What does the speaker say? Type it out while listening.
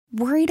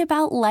Worried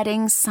about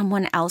letting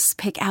someone else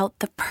pick out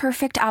the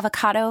perfect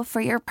avocado for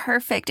your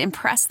perfect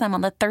impress them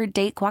on the third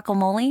date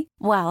guacamole?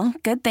 Well,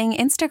 good thing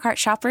Instacart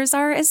shoppers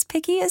are as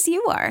picky as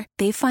you are.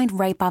 They find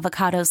ripe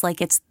avocados like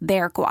it's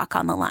their guac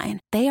on the line.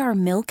 They are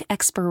milk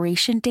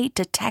expiration date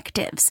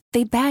detectives.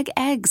 They bag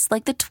eggs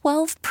like the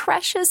 12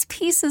 precious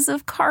pieces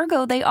of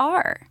cargo they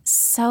are.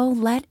 So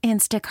let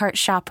Instacart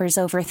shoppers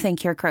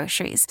overthink your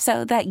groceries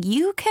so that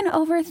you can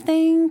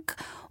overthink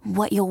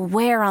what you'll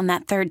wear on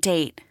that third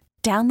date.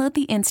 Download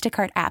the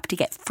Instacart app to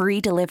get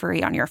free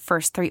delivery on your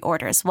first 3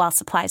 orders while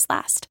supplies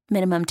last.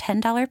 Minimum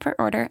 $10 per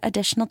order.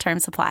 Additional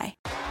terms apply.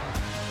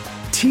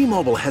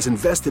 T-Mobile has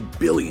invested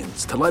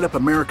billions to light up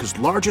America's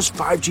largest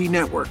 5G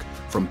network,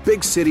 from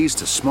big cities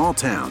to small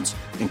towns,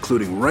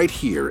 including right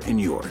here in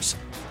yours.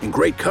 And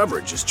great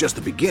coverage is just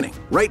the beginning.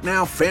 Right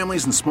now,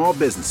 families and small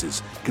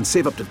businesses can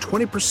save up to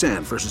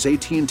 20% versus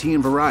AT&T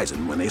and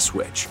Verizon when they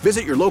switch.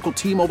 Visit your local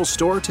T-Mobile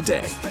store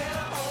today.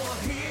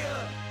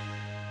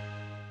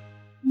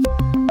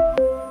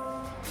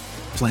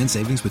 Plan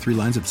savings with 3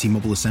 lines of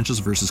T-Mobile Essentials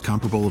versus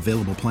comparable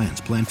available plans.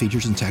 Plan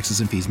features and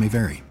taxes and fees may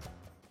vary.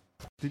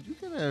 Did you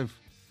get a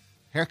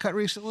haircut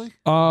recently?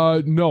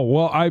 No.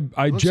 Well,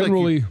 I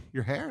generally like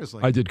your hair is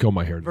like I did comb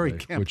my hair very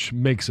today, kempt. which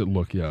makes it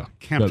look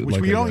kempt. Which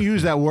like we don't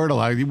use that word a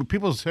lot.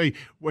 People say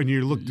when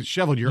you look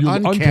disheveled, you're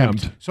unkempt.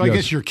 unkempt. So I Yes.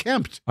 guess you're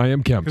kempt. I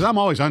am kempt Because I'm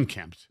always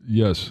unkempt.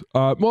 Yes.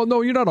 Well,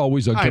 no, you're not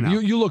always I unkempt. know.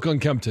 You look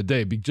unkempt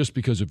today just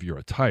because of your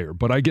attire.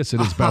 But I guess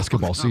it is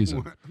basketball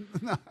season.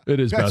 It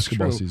is That's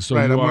basketball true. season. So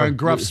right, you I'm are, wearing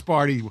Gruff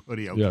Sparty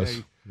hoodie, okay?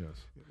 Yes.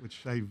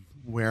 Which I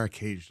wear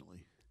occasionally.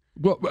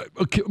 Well,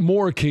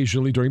 more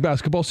occasionally during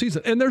basketball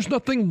season, and there's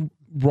nothing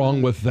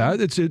wrong with that.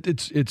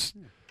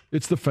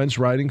 It's the fence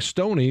riding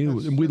Stoney,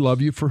 and we love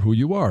you for who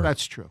you are.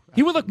 That's true.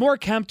 He would look more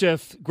kempt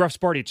if Gruff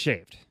Sparty had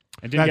shaved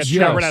and didn't That's- get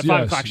showered at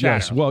 5 o'clock shadow.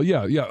 Yes. Well,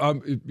 yeah.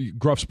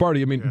 Gruff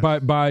Sparty. I mean,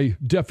 by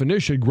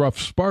definition, Gruff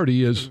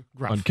Sparty is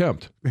Gruff.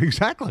 unkempt.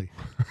 Exactly.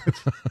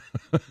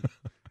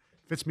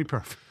 Fits me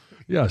perfect.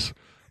 Yes.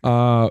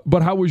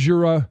 But how was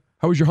your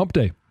hump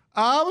day?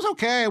 It was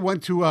okay. I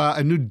went to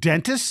a new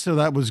dentist, so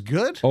that was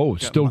good. Oh,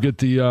 still get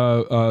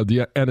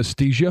the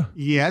anesthesia?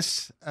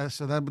 Yes.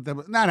 So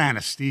that not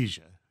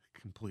anesthesia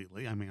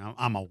completely. I mean,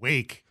 I'm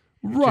awake.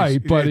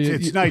 Right, but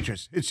it's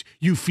nitrous. It's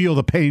you feel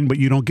the pain, but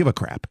you don't give a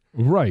crap.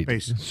 Right.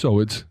 Basically. So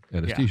it's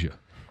anesthesia.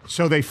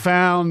 So they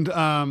found.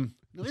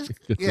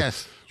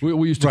 Yes.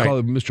 We used to Right. call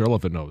it Mr.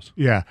 Elephant Nose.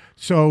 Yeah.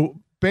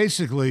 So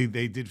basically,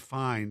 they did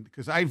find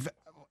because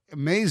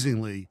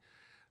amazingly,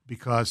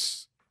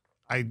 because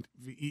I've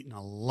eaten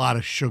a lot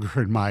of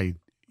sugar in my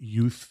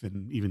youth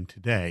and even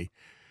today.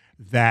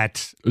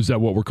 That Is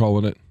that what we're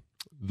calling it?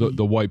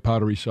 The white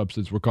powdery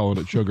substance, we're calling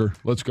it sugar.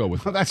 Let's go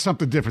with well, that. that's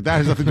something different.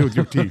 That has nothing to do with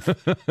your teeth.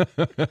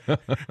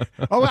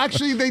 Oh,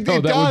 actually, they did. Oh,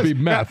 that would be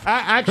meth.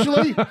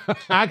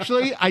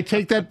 Actually, I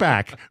take that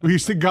back. We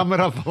used to gum it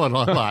up a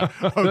lot.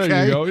 Okay,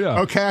 There you go, yeah.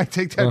 Okay, I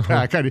take that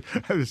back.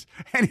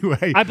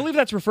 Anyway, I believe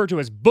that's referred to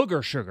as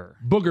booger sugar.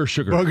 Booger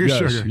sugar. Booger Yes,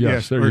 sugar, Yes,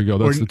 yes. there Or- you go.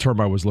 That's or- the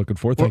term I was looking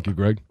for. Thank you,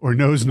 Greg. or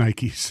nose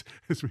Nikes.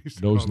 as we used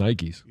to Nose call them.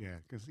 Nikes. Yeah,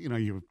 because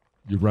you.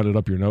 You run it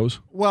up your nose?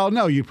 Well,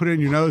 no, you put it in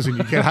your nose and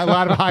you get a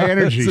lot of high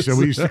energy. So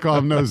we used to call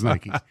them nose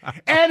Nikes.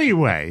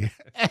 Anyway,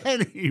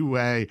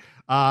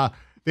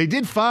 they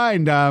did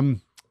find I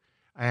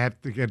have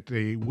to get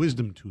the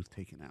wisdom tooth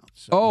taken out.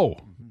 So.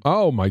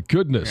 Oh my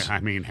goodness. Yeah, I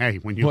mean, hey,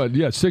 when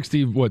you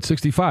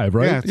 65,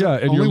 right? Yeah, it's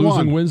and you're only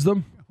losing one.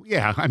 wisdom?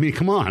 yeah, I mean,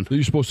 come on.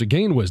 You're supposed to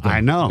gain wisdom.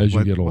 I know as you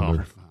but- get well,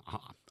 older.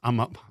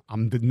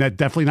 I'm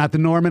definitely not the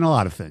norm in a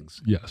lot of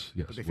things. Yes.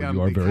 They Well, found,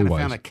 you are they very kind of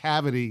wise. found a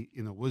cavity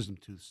in the wisdom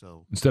tooth.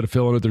 So Instead of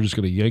filling it, they're just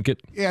going to yank it.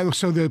 yeah,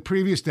 so the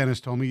previous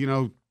dentist told me,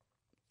 don't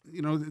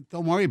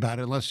worry about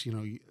it unless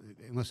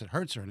it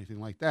hurts or anything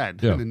like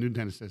that. Yeah. And the new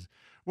dentist says,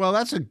 well,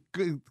 that's a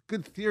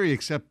good theory,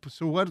 except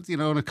so what? In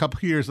a couple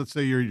of years, let's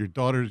say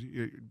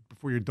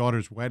before your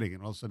daughter's wedding,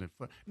 and all of a sudden,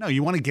 no,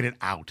 you want to get it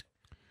out.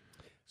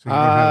 So you don't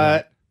have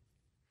that.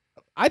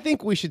 I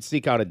think we should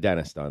seek out a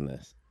dentist on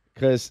this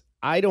because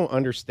I don't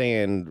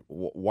understand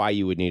why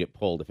you would need it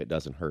pulled if it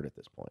doesn't hurt at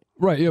this point.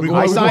 Right. Yeah.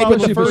 Because- I side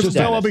with the especially if it's first just-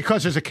 dentist. Well,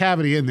 because there's a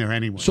cavity in there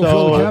anyway. So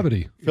fill the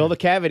cavity. Fill the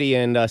cavity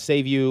and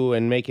save you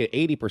and make it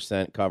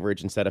 80%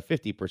 coverage instead of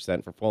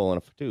 50% for pulling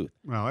a tooth.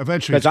 Well,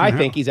 eventually, Because I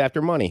think he's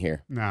after money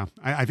here. no.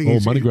 I think Oh,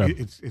 it's money grab.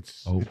 It's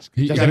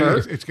He- got Does it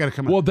hurt? it's got to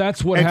come out. Well,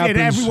 that's what and happens.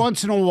 every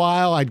once in a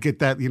while, I'd get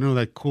that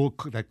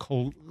that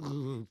cold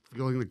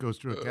feeling that goes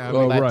through a cavity.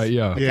 Oh, That's right,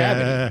 yeah. the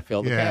cavity.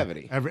 Fill the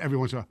cavity. Every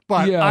once in a while,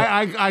 but Yeah.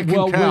 I can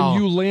well, tell.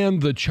 when you land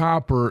the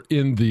chopper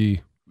in the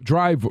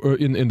drive or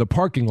in the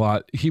parking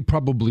lot, he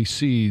probably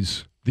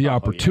sees the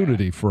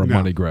opportunity for a No.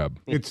 money grab.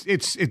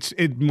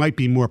 it might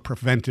be more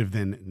preventive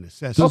than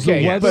necessity. Does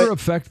Okay, the weather but-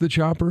 affect the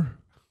chopper?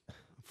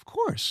 Of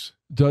course.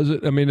 Does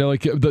it? I mean,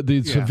 like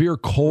the severe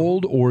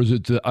cold, or is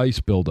it the ice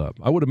buildup?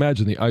 I would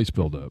imagine the ice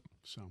buildup.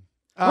 So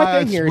My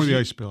thing it's here more is the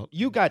ice built.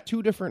 you got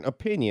two different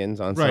opinions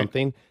on Right.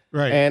 something,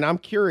 Right. and I'm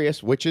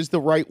curious which is the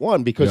right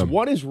one because Yeah.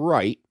 one is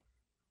right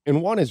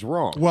and one is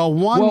wrong. Well,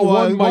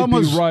 one might be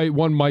was right.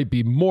 One might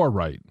be more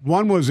right.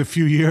 One was a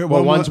few years.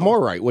 Well, one's more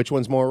right. Which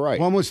one's more right?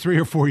 One was 3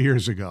 or 4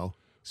 years ago.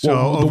 So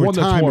Well, the over one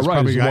that's time, more it's right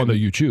probably is the one gotten- that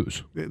you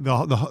choose.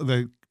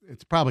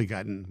 It's probably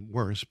gotten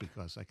worse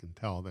because I can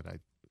tell that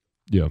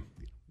Yeah.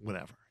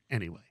 whatever.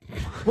 Anyway,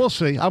 we'll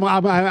see. I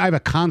have a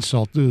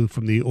consult due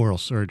from the oral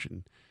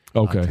surgeon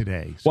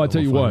today. Well, I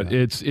tell you we'll what, find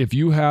out. it's if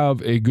you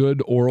have a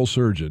good oral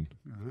surgeon,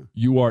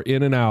 you are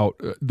in and out.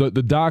 The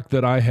doc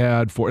that I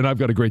had for, and I've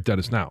got a great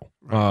dentist now,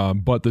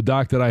 but the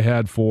doc that I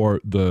had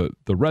for the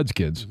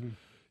Redskins,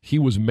 he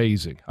was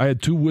amazing. I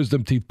had 2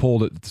 wisdom teeth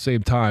pulled at the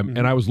same time,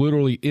 and I was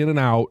literally in and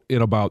out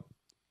in about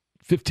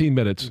 15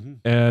 minutes,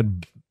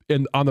 and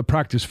on the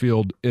practice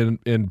field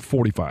in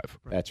 45.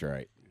 That's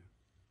right.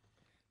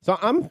 So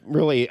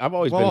I've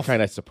always been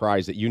kind of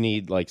surprised that you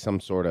need like some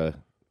sort of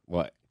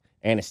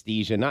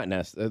anesthesia, not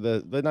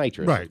the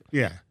nitrous. Right,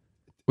 yeah.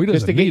 Well, he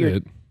Just to doesn't get need your-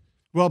 it.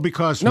 Well,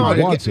 because No,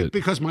 he wants it.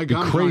 Because my He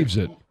gums craves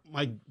aren't,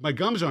 it. My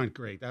gums aren't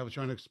great. I was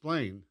trying to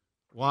explain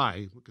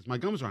why, because my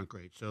gums aren't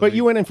great. So But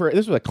you went in for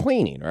this was a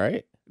cleaning,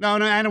 right? no,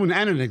 and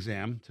an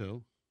exam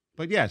too.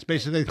 But yes,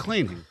 basically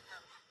cleaning.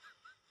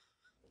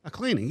 A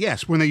cleaning,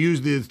 yes. When they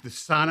use the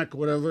sonic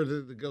whatever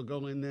to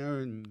go in there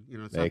and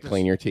it's They not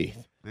clean your teeth.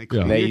 They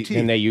clean And your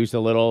teeth. they use a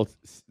little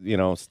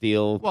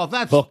steel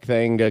that's hook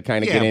thing to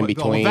kind of get in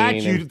between.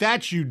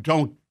 That you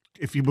don't.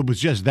 If it was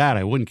just that,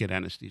 I wouldn't get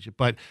anesthesia.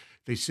 But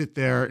they sit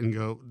there and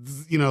go,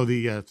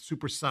 the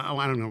super.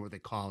 I don't know what they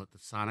call it, the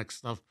sonic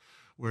stuff.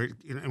 Where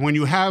and when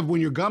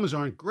your gums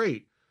aren't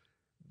great,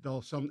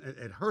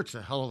 it hurts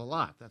a hell of a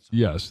lot. That's all.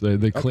 Yes,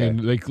 they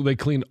clean they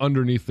clean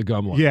underneath the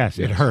gum line. Yes,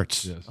 it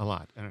hurts Yes. a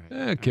lot. All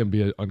right. It can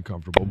be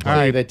uncomfortable. But All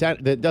right.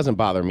 That doesn't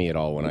bother me at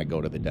all when I go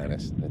to the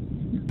dentist.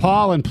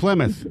 Paul in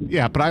Plymouth.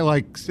 Yeah, but I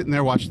like sitting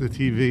there watching the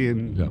TV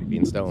and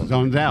Being stoned.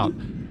 zoned out.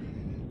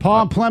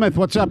 Paul in Plymouth,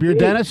 what's up? You're a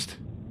dentist?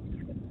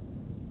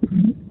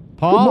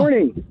 Paul? Good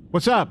morning.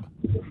 What's up?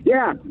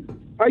 Yeah.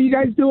 How you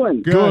guys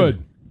doing?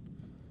 Good.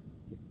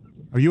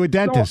 Are you a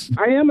dentist?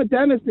 So, I am a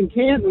dentist in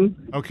Canton,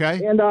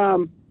 Okay. and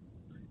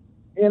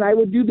I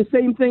would do the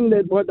same thing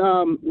that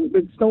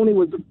Stoney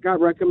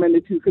got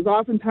recommended to, because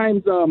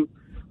oftentimes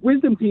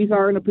wisdom teeth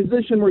are in a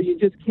position where you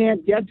just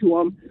can't get to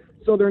them,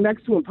 so they're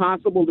next to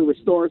impossible to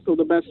restore. So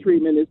the best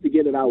treatment is to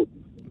get it out.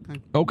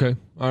 Okay.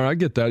 All right. I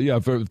get that. Yeah.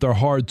 If they're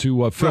hard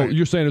to fill, Right.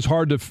 You're saying it's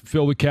hard to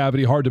fill the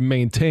cavity, hard to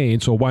maintain.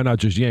 So why not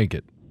just yank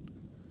it?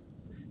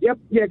 Yep.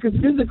 Yeah, because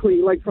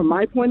physically, like from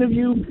my point of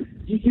view,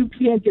 you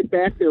can't get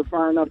back there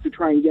far enough to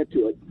try and get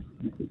to it.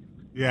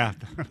 Yeah.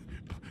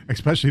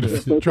 Especially to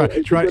So try.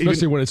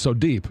 Especially when it's so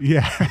deep.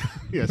 Yeah.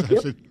 Yes.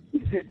 Yep.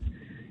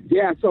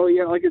 Yeah, so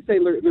like I say,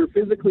 they're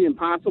physically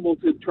impossible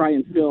to try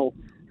and fill.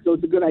 So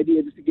it's a good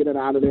idea just to get it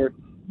out of there.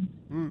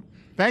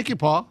 Thank you,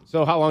 Paul.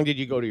 So how long did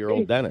you go to your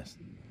old dentist?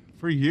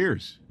 For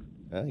years.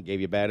 He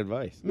gave you bad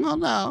advice. Well,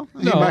 no.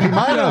 He No. might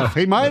have.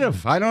 He might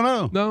have. I don't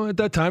know. No, at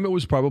that time it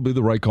was probably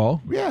the right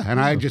call. Yeah,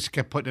 and I just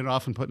kept putting it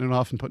off and putting it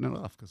off and putting it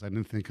off because I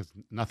didn't think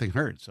nothing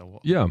hurt.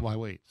 So Yeah. why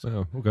wait?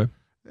 So, Okay.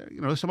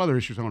 there's some other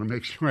issues I want to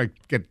make sure I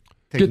get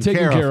Get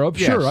taken care of.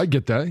 Yes. Sure, I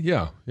get that.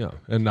 Yeah.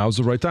 And now's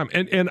the right time.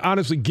 And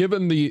honestly,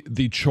 given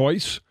the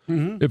choice,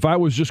 if I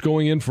was just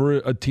going in for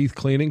a teeth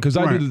cleaning, because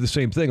I Right. did the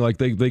same thing, like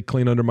they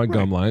clean under my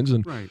gum lines,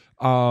 and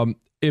Right.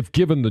 if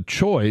given the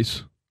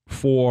choice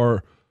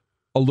for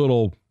a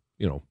little,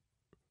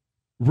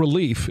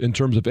 relief in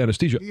terms of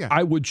anesthesia, Yeah.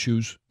 I would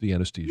choose the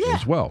anesthesia Yeah,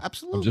 as well.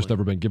 absolutely. I've just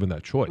never been given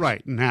that choice.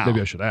 Right now, Maybe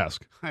I should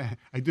ask.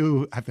 I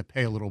do have to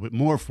pay a little bit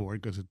more for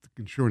it because the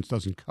insurance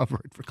doesn't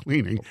cover it for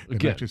cleaning. And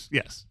again.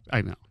 yes,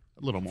 I know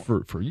a little more.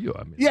 For you,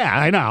 I mean. Yeah,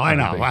 I know.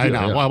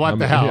 Yeah. Well, what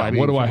the hell? Yeah, I mean,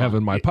 what do I come have on.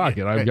 in my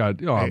pocket? I've got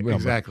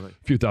exactly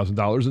a few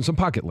 $1,000s and some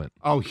pocket lint.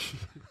 Oh,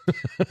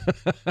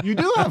 you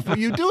do have a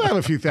few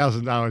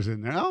 $1,000s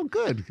in there. Oh,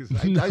 good, because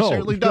I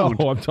certainly don't.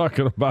 No, I'm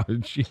talking about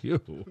you.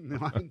 No,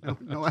 I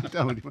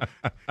don't.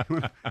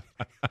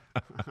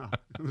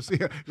 We'll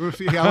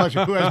see how much.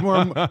 Who has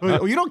more?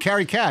 You don't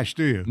carry cash,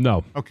 do you?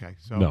 No. Okay,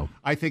 so No.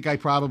 I think I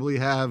probably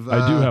have.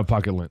 I do have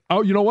pocket lint.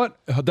 Oh, you know what?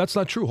 That's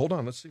not true. Hold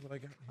on. Let's see what I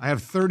got. I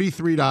have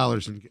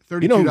 $33 and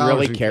 $32. You know who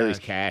really in carries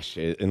cash,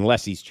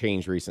 unless he's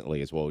changed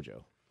recently, is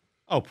Wojo.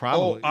 Oh,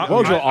 probably.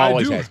 Wojo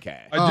always has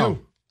cash. I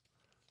do.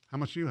 How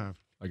much do you have?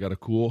 I got a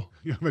cool.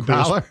 You have a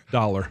crisp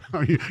dollar? $1.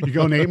 Are you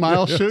going 8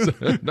 Mile soon?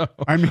 No.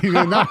 I mean,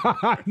 no.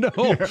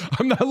 No,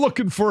 I'm not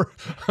looking for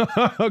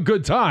a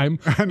good time.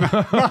 Trust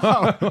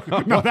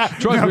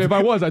me, if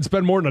I was, I'd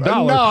spend more than $1.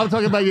 No, I'm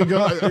talking about you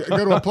go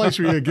to a place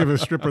where you give a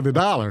stripper the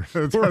dollar.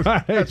 That's what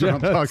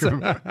I'm talking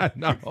about.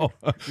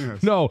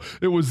 No,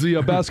 it was the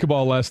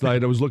basketball last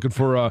night. I was looking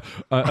for an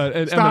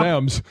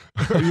M&M's.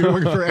 You're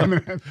looking for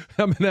M&M's?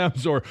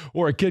 M&M's or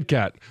a Kit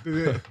Kat.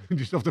 You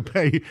still have to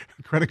pay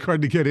a credit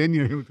card to get in.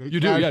 You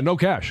do, yeah, no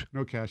cash.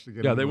 No cash to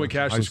get in. Yeah, they went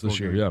cashless this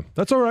year. Yeah,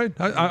 that's all right.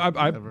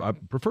 I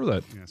prefer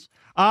that. Yes.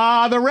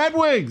 The Red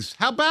Wings.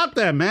 How about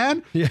them,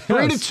 man? Yes.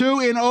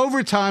 3-2 in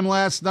overtime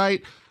last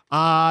night.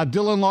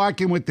 Dylan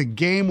Larkin with the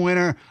game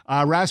winner.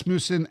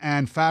 Rasmussen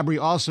and Fabry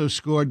also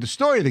scored. The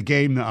story of the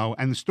game, though,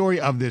 and the story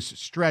of this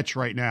stretch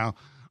right now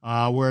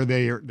where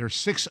they're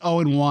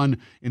 6-0-1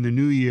 in the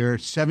new year,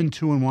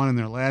 7-2-1 in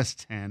their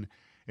last 10,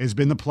 has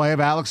been the play of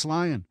Alex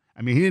Lyon.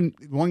 I mean,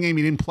 one game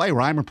he didn't play.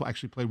 Reimer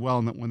actually played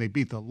well when they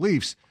beat the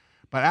Leafs.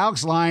 But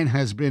Alex Lyon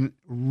has been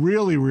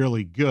really,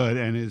 really good,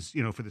 and is,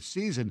 for the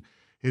season,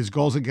 his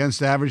goals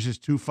against average is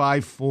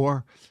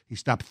 .254. He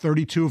stopped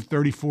 32 of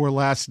 34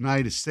 last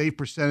night. His save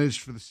percentage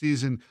for the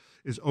season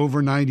is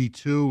over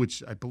 92,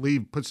 which I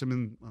believe puts him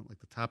in like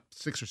the top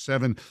 6 or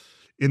 7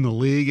 in the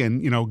league.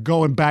 And,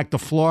 going back to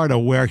Florida,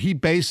 where he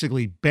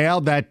basically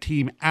bailed that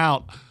team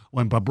out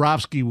when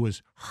Bobrovsky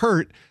was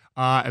hurt,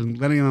 and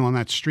letting them on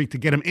that streak to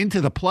get him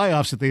into the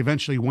playoffs that they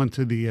eventually went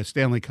to the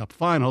Stanley Cup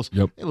Finals.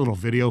 Yep. A little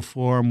video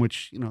for him,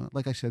 which,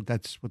 like I said,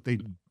 that's what they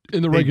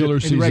in the regular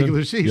season. In the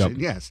regular season,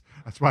 yep. Yes.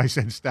 That's why I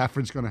said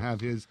Stafford's going to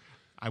have his,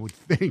 I would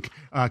think,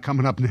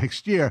 coming up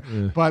next year.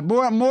 Yeah. But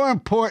more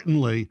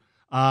importantly,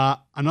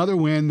 another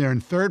win. They're in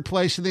third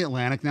place in the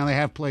Atlantic. Now they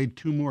have played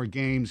 2 more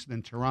games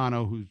than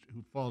Toronto, who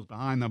falls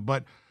behind them.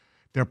 But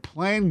they're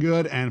playing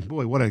good, and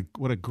boy, what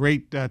a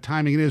great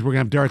timing it is. We're going to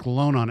have Derek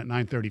Lalone on at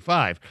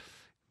 9:35.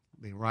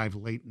 They arrived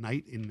late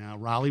night in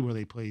Raleigh, where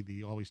they played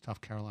the always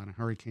tough Carolina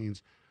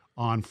Hurricanes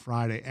on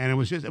Friday. And it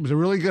was a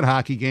really good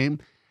hockey game.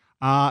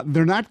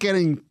 They're not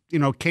getting,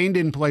 Kane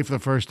didn't play for the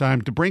first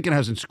time. DeBrincat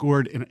hasn't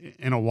scored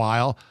in a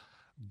while,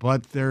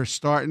 but they're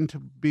starting to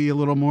be a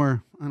little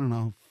more, I don't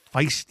know,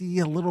 feisty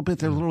a little bit.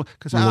 They're a little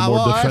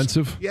more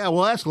defensive.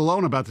 We'll ask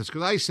Lalone about this,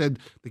 because I said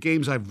the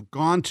games I've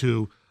gone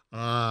to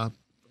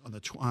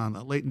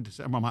late in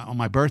December on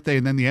my birthday,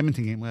 and then the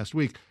Edmonton game last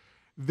week,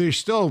 they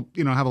still,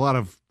 have a lot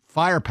of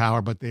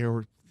firepower, but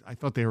I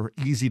thought they were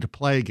easy to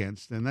play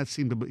against, and that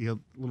seemed to be a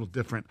little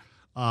different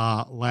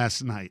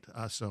last night.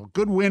 So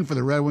good win for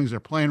the Red Wings. They're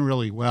playing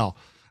really well.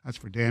 That's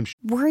for damn sure.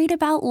 Worried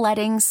about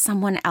letting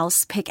someone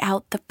else pick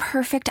out the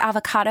perfect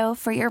avocado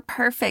for your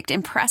perfect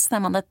impress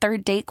them on the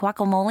third date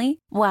guacamole?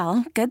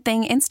 Well, good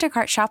thing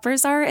Instacart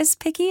shoppers are as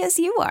picky as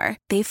you are.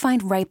 They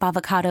find ripe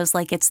avocados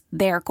like it's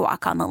their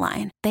guac on the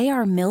line. They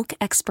are milk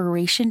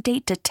expiration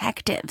date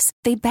detectives.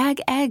 They bag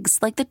eggs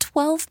like the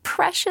 12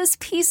 precious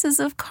pieces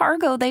of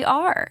cargo they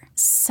are.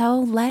 So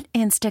let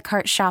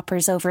Instacart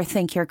shoppers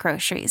overthink your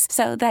groceries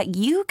so that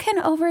you can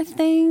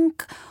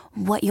overthink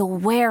what you'll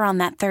wear on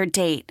that third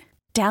date.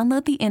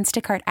 Download the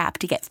Instacart app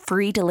to get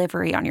free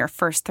delivery on your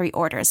first 3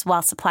 orders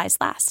while supplies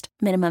last.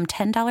 Minimum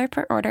 $10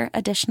 per order.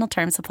 Additional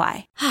terms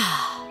apply.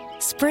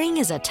 Spring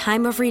is a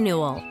time of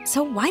renewal,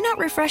 so why not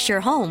refresh your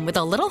home with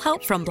a little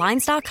help from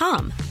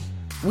Blinds.com?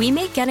 We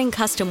make getting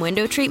custom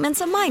window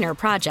treatments a minor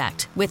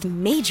project with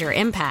major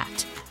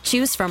impact.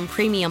 Choose from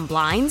premium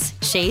blinds,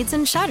 shades,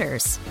 and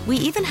shutters. We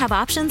even have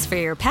options for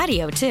your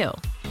patio, too.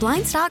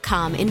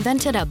 Blinds.com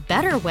invented a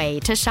better way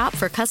to shop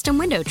for custom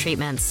window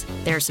treatments.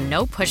 There's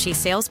no pushy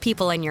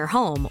salespeople in your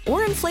home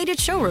or inflated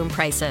showroom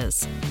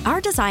prices.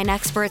 Our design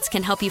experts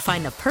can help you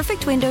find the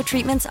perfect window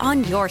treatments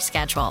on your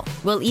schedule.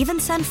 We'll even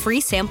send free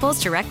samples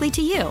directly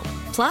to you.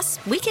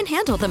 Plus, we can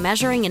handle the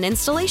measuring and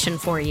installation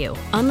for you.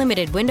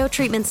 Unlimited window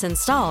treatments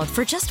installed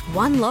for just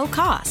one low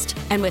cost.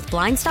 And with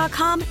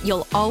Blinds.com,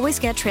 you'll always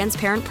get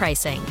transparent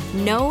pricing.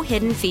 No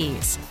hidden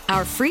fees.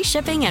 Our free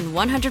shipping and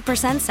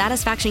 100%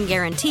 satisfaction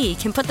guarantee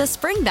can put the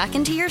spring back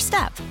into your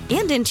step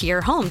and into your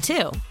home,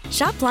 too.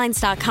 Shop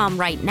Blinds.com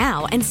right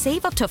now and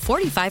save up to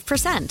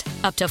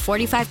 45%. Up to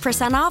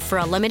 45% off for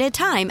a limited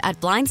time at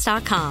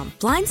Blinds.com.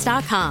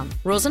 Blinds.com.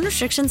 Rules and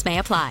restrictions may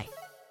apply.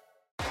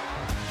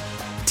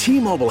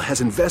 T-Mobile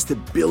has invested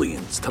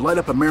billions to light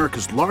up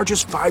America's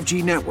largest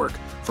 5G network,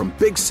 from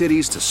big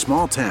cities to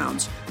small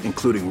towns,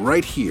 including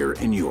right here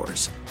in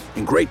yours.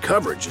 And great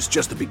coverage is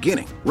just the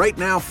beginning. Right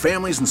now,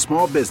 families and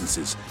small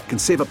businesses can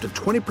save up to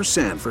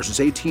 20% versus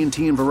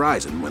AT&T and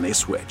Verizon when they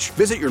switch.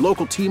 Visit your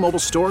local T-Mobile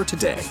store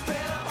today.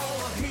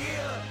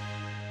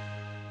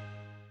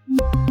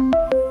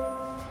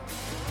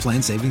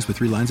 Plan savings with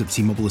 3 lines of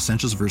T-Mobile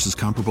Essentials versus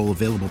comparable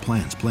available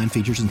plans. Plan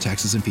features and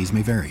taxes and fees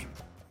may vary.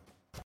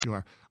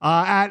 Sure.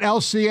 At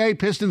LCA,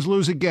 Pistons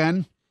lose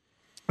again,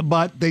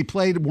 but they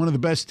played one of the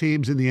best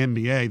teams in the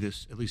NBA,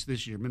 at least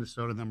this year.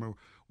 Minnesota, number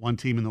 1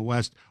 team in the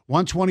West,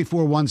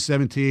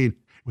 124-117. It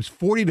was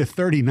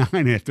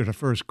 40-39 after the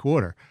first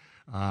quarter.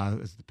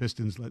 As the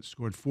Pistons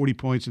scored 40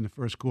 points in the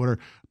first quarter.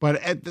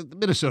 But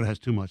Minnesota has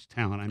too much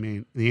talent. I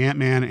mean, the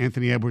Ant-Man,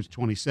 Anthony Edwards,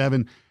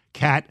 27.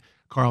 Cat,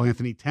 Karl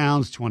Anthony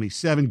Towns,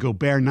 27.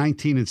 Gobert,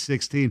 19 and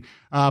 16.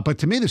 But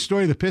to me, the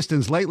story of the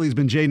Pistons lately has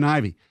been Jay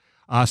Nivey.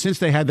 Since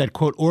they had that,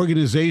 quote,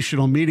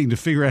 organizational meeting to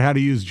figure out how to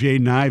use Jay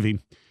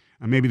Nivey,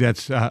 maybe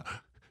that's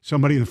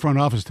somebody in the front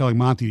office telling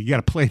Monty, you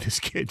got to play this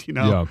kid,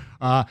 Yeah.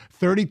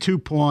 32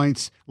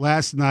 points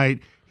last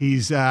night.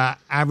 He's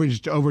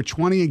averaged over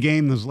 20 a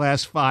game in those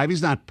last 5.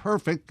 He's not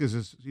perfect because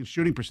his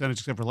shooting percentage,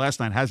 except for last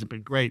night, hasn't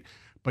been great.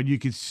 But you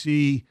could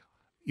see,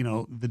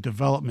 the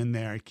development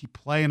there. Keep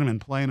playing him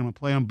and playing him and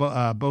playing him.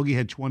 Bogey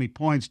had 20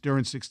 points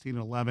during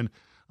 16-11.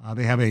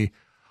 They have a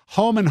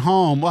home and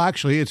home. Well,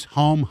 actually, it's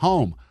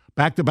home.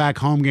 Back-to-back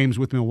home games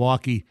with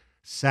Milwaukee,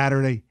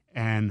 Saturday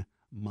and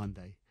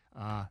Monday.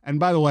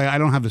 And by the way, I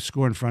don't have the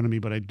score in front of me,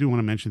 but I do want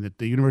to mention that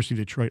the University of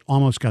Detroit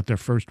almost got their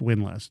first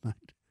win last night.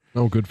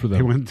 Oh, good for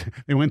them.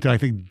 They went to I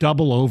think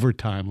double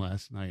overtime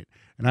last night,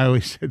 and I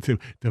always said to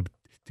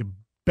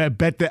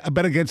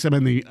bet against them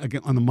on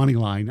the money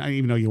line. I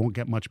even know you won't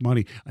get much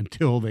money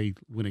until they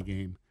win a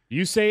game.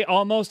 You say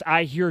almost,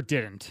 I hear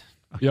didn't.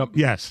 Yep.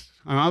 Yes,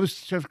 I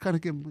was just kind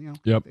of giving.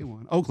 Yep. They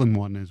won. Oakland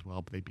won as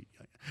well, but they beat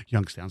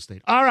Youngstown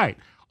State. All right,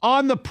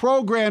 on the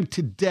program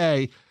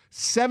today,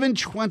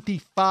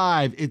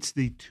 7:25. It's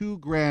the 2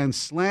 Grand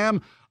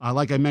Slam.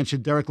 Like I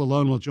mentioned, Derek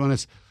Lalone will join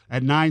us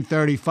at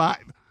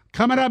 9:35.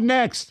 Coming up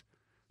next,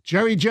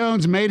 Jerry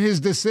Jones made his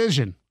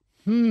decision.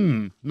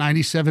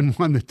 97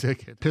 won the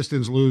ticket.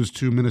 Pistons lose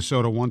to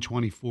Minnesota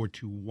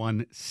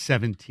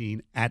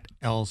 124-117 at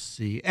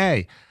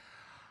LCA.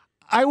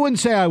 I wouldn't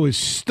say I was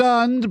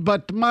stunned,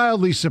 but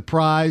mildly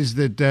surprised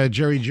that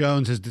Jerry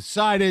Jones has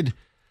decided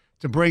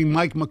to bring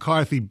Mike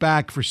McCarthy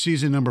back for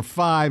season number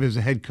 5 as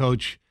a head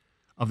coach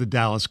of the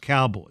Dallas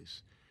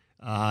Cowboys.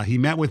 He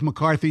met with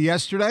McCarthy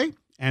yesterday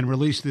and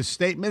released this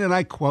statement, and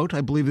I quote,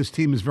 "I believe this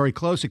team is very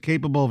close and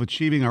capable of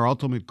achieving our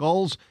ultimate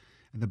goals,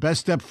 and the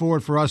best step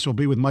forward for us will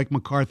be with Mike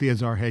McCarthy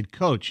as our head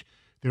coach.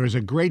 There is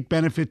a great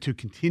benefit to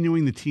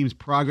continuing the team's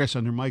progress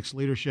under Mike's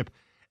leadership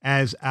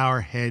as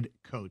our head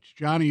coach."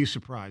 John, are you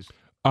surprised?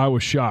 I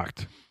was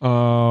shocked.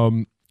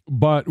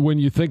 But when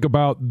you think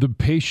about the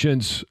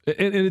patience,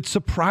 and it's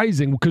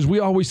surprising because we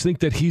always think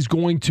that he's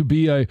going to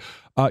be going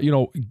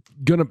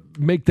to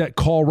make that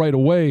call right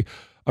away.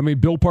 I mean,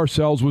 Bill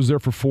Parcells was there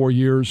for 4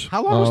 years.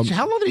 How long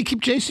did he keep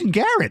Jason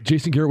Garrett?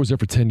 Jason Garrett was there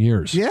for 10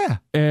 years. Yeah.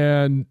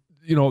 And,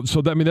 that's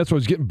what I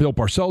was getting Bill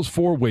Parcells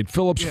for, Wade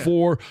Phillips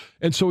for.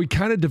 And so he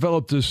kind of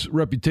developed this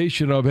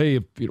reputation of, hey,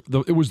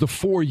 it was the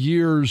 4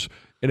 years,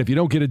 and if you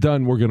don't get it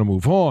done, we're going to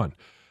move on.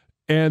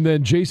 And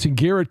then Jason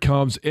Garrett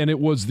comes, and it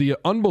was the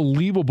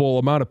unbelievable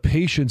amount of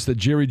patience that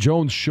Jerry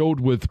Jones showed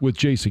with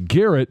Jason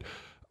Garrett,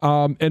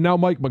 and now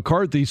Mike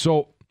McCarthy.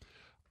 So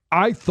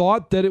I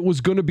thought that it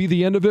was going to be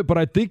the end of it, but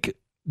I think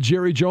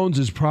Jerry Jones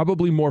is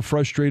probably more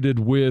frustrated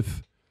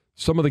with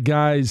some of the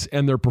guys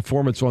and their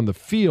performance on the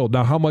field.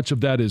 Now, how much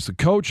of that is the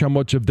coach? How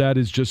much of that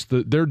is just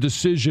their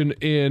decision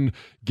in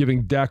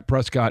giving Dak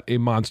Prescott a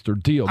monster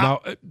deal?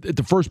 Now, at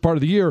the first part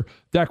of the year,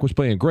 Dak was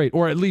playing great,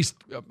 or at least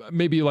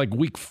maybe like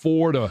week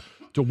 4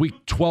 to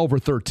week 12 or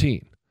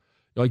 13.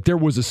 Like there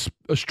was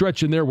a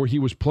stretch in there where he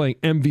was playing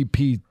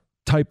MVP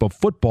type of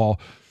football,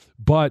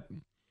 but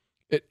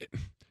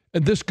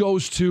and this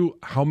goes to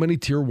how many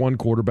tier 1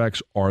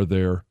 quarterbacks are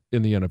there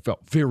in the NFL?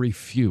 Very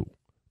few.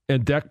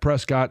 And Dak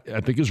Prescott,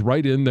 I think, is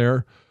right in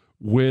there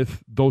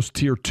with those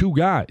tier 2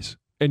 guys.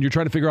 And you're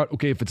trying to figure out,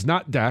 okay, if it's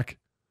not Dak,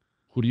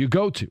 who do you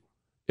go to?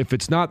 If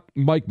it's not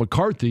Mike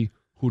McCarthy,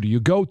 who do you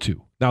go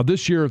to? Now,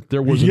 this year,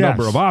 there was a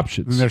number of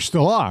options. And there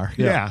still are,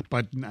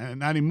 but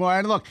not anymore.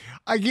 And look,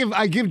 I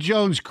give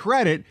Jones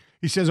credit.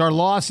 He says our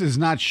loss is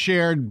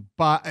shared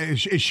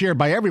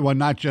by everyone,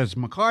 not just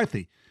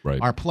McCarthy. Right.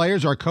 Our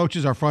players, our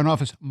coaches, our front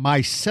office,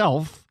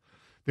 myself.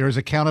 There is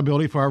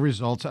accountability for our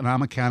results, and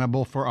I'm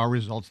accountable for our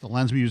results. The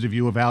lens we use to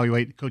view,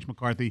 evaluate Coach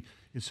McCarthy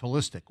is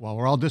holistic. While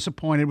we're all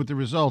disappointed with the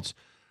results,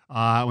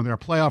 when they're a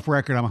playoff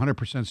record, I'm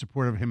 100%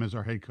 supportive of him as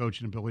our head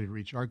coach and ability to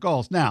reach our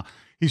goals. Now,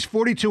 he's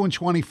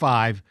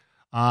 42-25.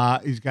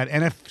 He's got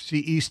NFC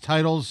East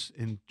titles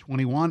in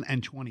 21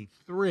 and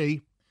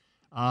 23.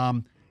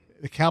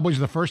 The Cowboys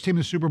are the first team in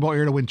the Super Bowl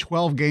era to win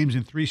 12 games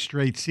in 3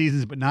 straight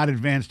seasons, but not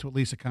advance to at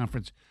least a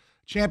conference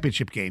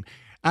championship game.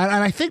 And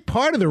I think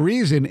part of the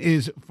reason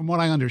is, from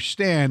what I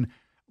understand,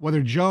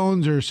 whether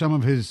Jones or some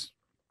of his,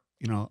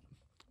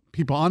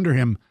 people under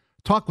him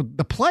talk with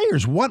the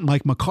players want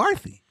Mike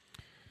McCarthy.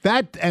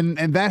 That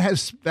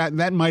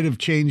that might have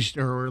changed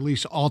or at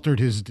least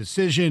altered his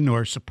decision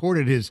or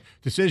supported his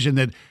decision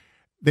that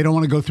they don't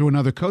want to go through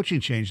another coaching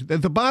change.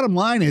 The bottom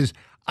line is,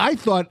 I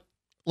thought,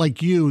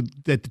 like you,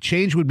 that the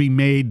change would be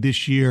made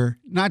this year,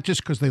 not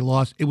just because they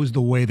lost. It was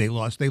the way they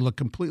lost. They looked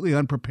completely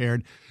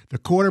unprepared. The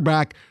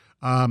quarterback,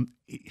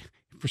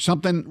 for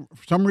some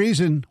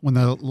reason, when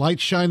the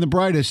lights shine the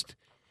brightest,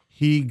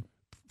 he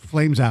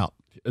flames out.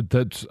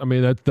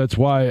 That's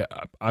why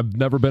I've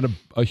never been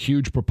a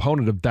huge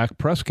proponent of Dak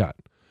Prescott.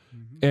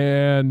 Mm-hmm.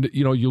 And,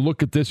 you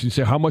look at this and you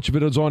say, how much of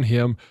it is on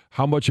him?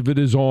 How much of it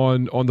is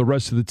on the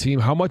rest of the team?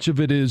 How much of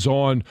it is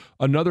on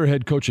another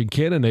head coaching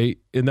candidate,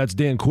 and that's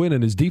Dan Quinn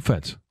and his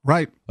defense?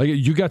 Right. Like,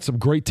 you got some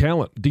great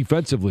talent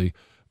defensively,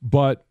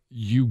 but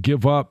you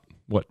give up.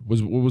 What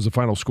was the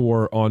final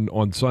score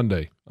on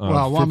Sunday?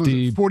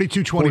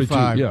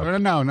 42-25. Yeah.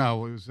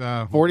 No, it was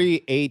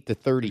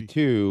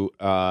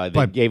 48-32.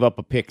 They gave up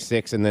a pick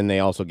 6, and then they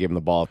also gave him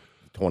the ball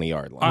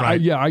 20-yard line.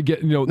 Right. I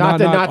get.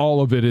 Not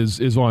all of it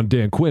is on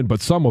Dan Quinn, but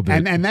some of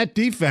it. And that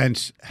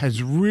defense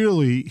has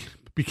really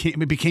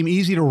became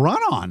easy to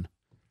run on.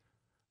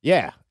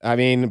 Yeah, I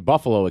mean,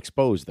 Buffalo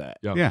exposed that.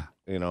 Yeah.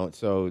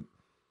 So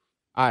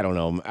I don't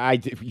know.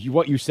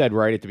 What you said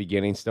right at the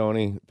beginning,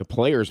 Stoney. The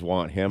players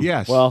want him.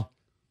 Yes. Well,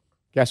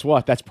 guess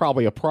what? That's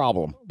probably a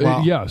problem.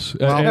 Yes.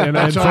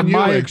 And from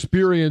my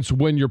experience,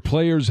 when your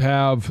players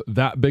have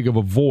that big of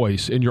a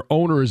voice and your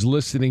owner is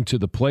listening to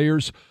the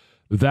players,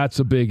 That's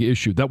a big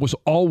issue. That was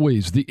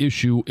always the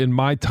issue in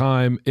my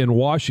time in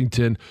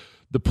Washington.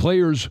 The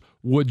players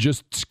would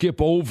just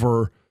skip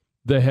over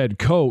the head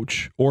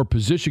coach or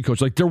position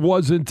coach. Like there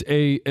wasn't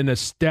an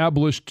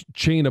established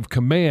chain of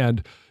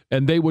command,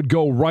 and they would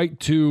go right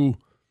to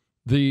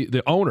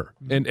the owner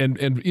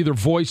and either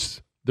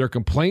voice their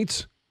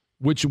complaints,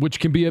 which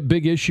can be a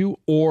big issue,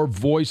 or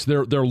voice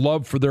their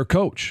love for their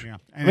coach. Yeah.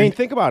 I mean,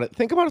 think about it.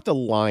 Think about if the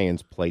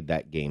Lions played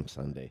that game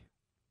Sunday.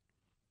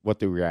 What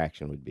the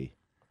reaction would be.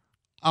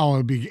 Oh,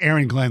 it'd be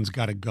Aaron Glenn's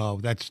got to go.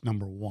 That's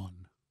number one.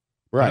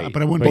 Right.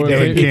 But it wouldn't be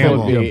David David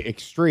Campbell Campbell. would be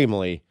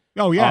extremely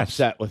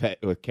upset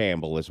with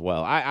Campbell as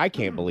well. I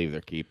can't believe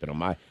they're keeping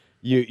him.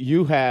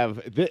 You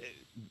have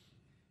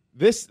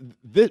this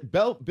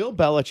Bill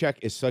Belichick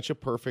is such a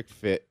perfect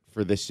fit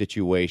for this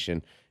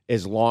situation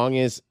as long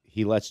as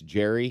he lets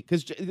Jerry,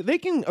 because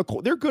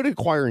they're good at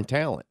acquiring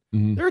talent.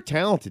 Mm-hmm. They're a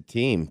talented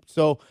team.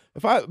 So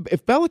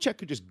if Belichick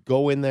could just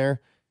go in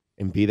there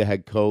and be the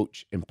head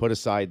coach and put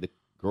aside the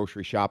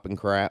grocery shopping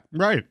crap,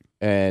 right,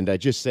 and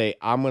just say,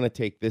 I'm going to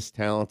take this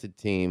talented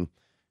team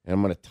and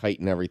I'm going to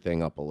tighten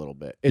everything up a little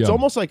bit. It's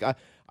almost like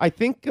I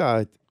think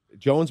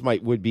Jones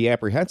would be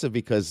apprehensive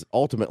because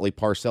ultimately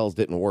Parcells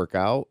didn't work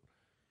out,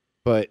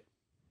 but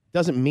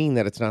doesn't mean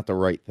that it's not the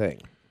right thing.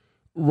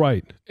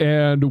 Right.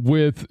 And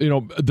with,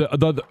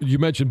 you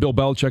mentioned Bill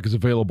Belichick is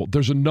available.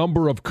 There's a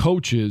number of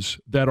coaches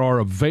that are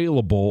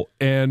available,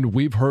 and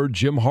we've heard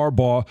Jim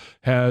Harbaugh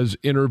has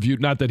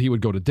interviewed, not that he would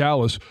go to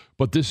Dallas,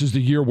 but this is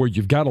the year where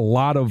you've got a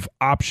lot of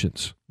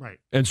options. Right.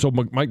 And so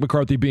Mike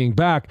McCarthy being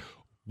back,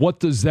 what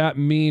does that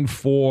mean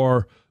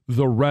for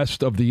the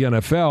rest of the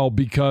NFL?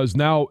 Because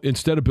now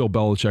instead of Bill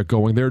Belichick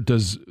going there,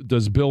 does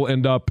Bill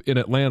end up in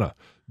Atlanta?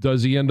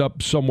 Does he end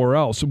up somewhere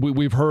else?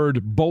 We've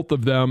heard both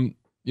of them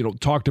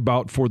talked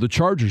about for the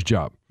Chargers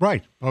job.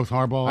 Right. Both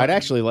Harbaugh. I'd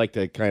actually like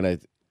to kind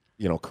of,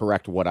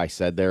 correct what I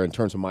said there in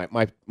terms of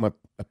my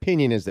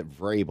opinion is that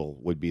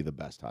Vrabel would be the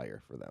best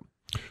hire for them.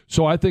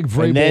 So I think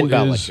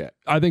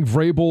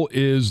Vrabel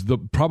is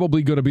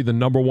probably going to be the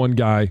number one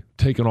guy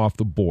taken off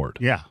the board.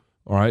 Yeah.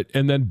 All right.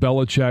 And then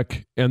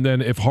Belichick. And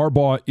then if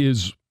Harbaugh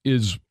is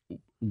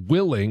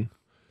willing,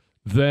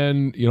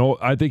 then,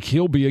 I think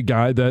he'll be a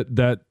guy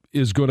that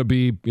is going to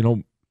be,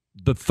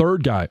 the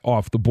third guy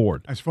off the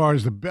board as far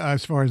as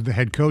the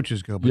head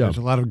coaches go. But there's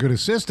a lot of good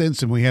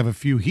assistants, and we have a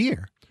few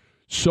here.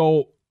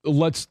 So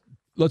let's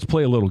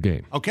play a little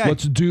game. Okay,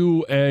 let's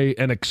do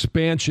an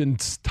expansion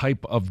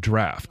type of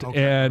draft. Okay,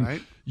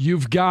 and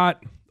you've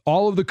got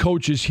all of the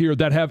coaches here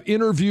that have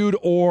interviewed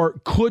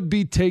or could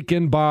be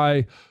taken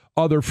by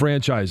other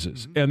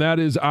franchises, and that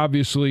is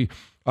obviously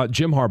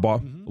Jim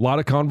Harbaugh. A lot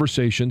of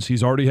conversations.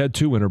 He's already had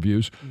 2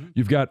 interviews.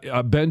 You've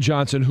got Ben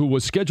Johnson, who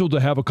was scheduled to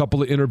have a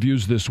couple of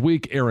interviews this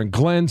week. Aaron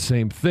Glenn,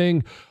 same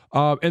thing.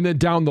 And then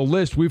down the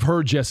list, we've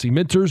heard Jesse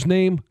Minter's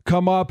name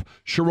come up.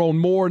 Sharon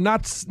Moore,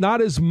 not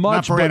as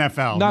much. Not for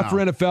NFL. Not for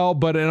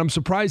NFL, and I'm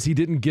surprised he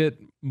didn't get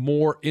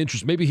more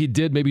interest. Maybe he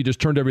did. Maybe he just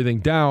turned everything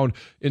down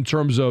in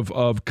terms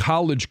of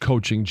college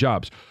coaching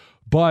jobs.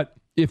 But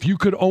if you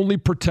could only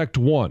protect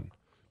one,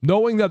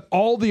 knowing that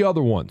all the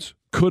other ones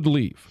could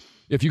leave,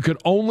 if you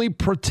could only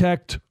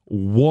protect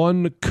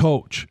one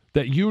coach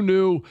that you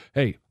knew,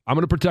 hey, I'm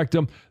going to protect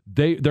them,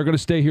 they're going to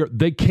stay here,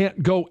 they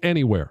can't go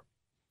anywhere,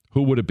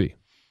 who would it be?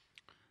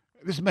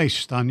 This may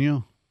stun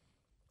you.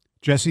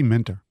 Jesse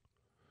Minter.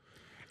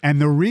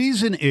 And the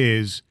reason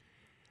is,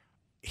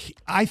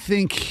 I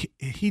think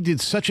he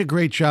did such a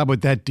great job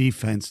with that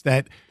defense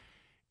that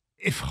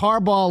if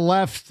Harbaugh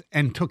left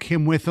and took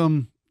him with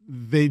him,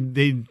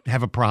 they'd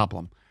have a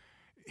problem.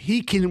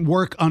 He can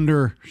work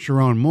under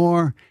Sharon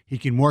Moore. He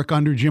can work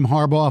under Jim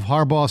Harbaugh if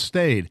Harbaugh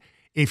stayed.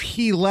 If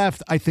he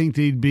left, I think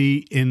they'd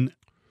be in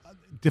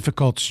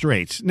difficult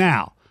straits.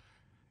 Now,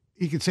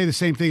 you could say the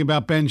same thing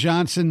about Ben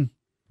Johnson.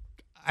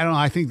 I don't know.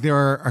 I think there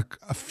are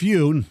a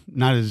few,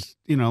 not as,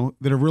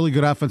 that are really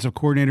good offensive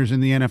coordinators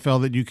in the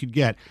NFL that you could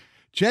get.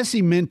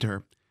 Jesse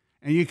Minter,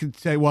 and you could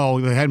say, well,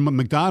 they had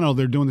McDonald,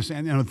 they're doing this.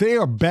 And they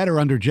are better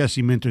under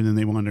Jesse Minter than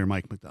they were under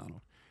Mike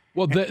McDonald.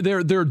 Well,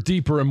 they're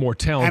deeper and more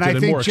talented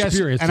and more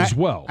experienced as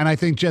well. And I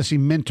think Jesse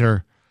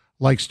Minter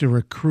likes to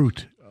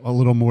recruit a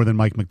little more than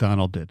Mike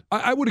McDonald did.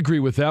 I would agree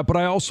with that, but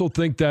I also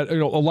think that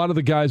a lot of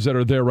the guys that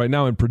are there right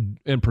now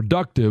and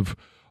productive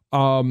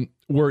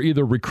were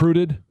either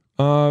recruited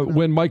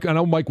when Mike. I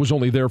know Mike was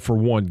only there for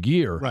 1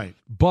 year, right?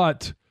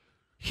 But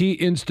he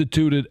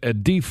instituted a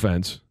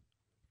defense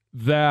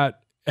that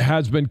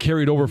has been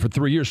carried over for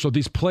 3 years. So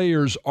these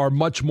players are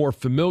much more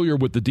familiar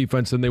with the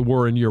defense than they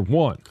were in year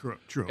one.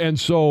 True. And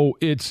so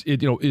is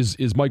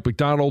Mike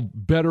McDonald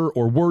better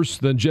or worse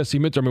than Jesse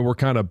Minter? I mean, we're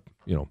kind of,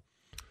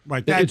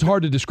 right. It's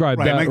hard to describe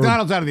that.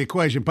 McDonald's out of the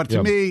equation. But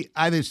to me,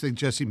 I just think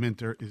Jesse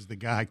Minter is the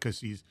guy because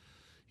he's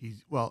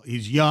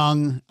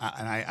young.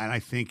 And I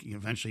think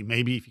eventually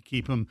maybe if you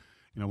keep him,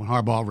 when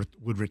Harbaugh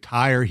would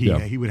retire,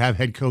 he would have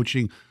head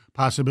coaching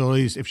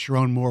possibilities if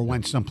Sharon Moore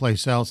went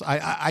someplace else.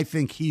 I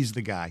think he's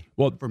the guy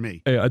for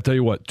me. Hey, I tell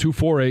you what,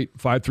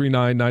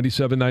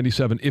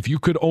 248-539-9797. If you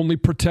could only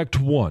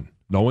protect one,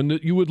 knowing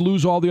that you would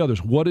lose all the others,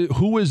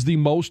 who is the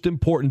most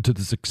important to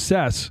the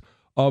success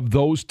of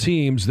those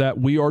teams that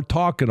we are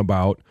talking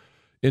about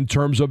in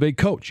terms of a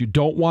coach? You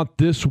don't want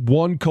this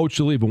one coach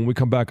to leave. And when we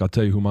come back, I'll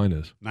tell you who mine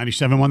is.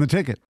 97 won the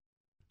ticket.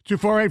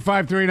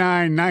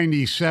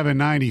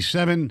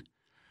 248-539-9797.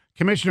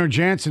 Commissioner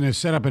Jansen has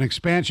set up an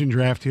expansion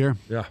draft here.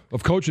 Yeah,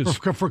 of coaches.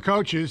 For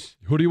coaches.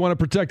 Who do you want to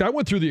protect? I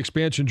went through the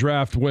expansion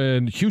draft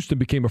when Houston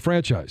became a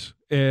franchise.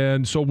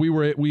 And so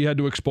we had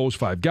to expose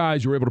 5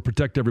 guys. You were able to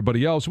protect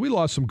everybody else. We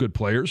lost some good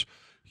players.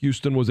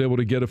 Houston was able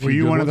to get a few. Were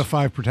you good one ones. of the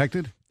 5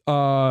 protected?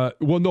 Well,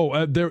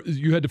 no.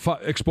 You had to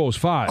expose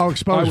 5. Oh,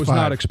 expose 5. I was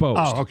not exposed.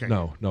 Oh, okay.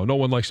 No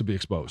one likes to be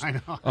exposed. I know.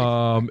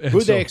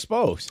 Who'd they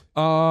expose?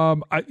 You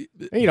don't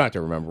have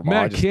to remember.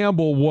 Matt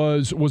Campbell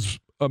was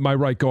my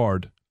right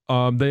guard.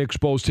 They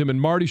exposed him,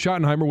 and Marty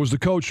Schottenheimer was the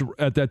coach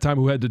at that time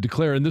who had to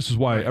declare, and this is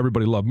why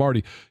everybody loved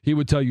Marty. He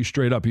would tell you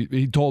straight up.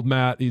 He told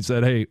Matt, he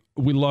said, hey,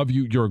 we love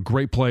you. You're a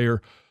great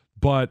player,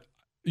 but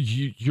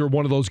you're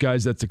one of those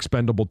guys that's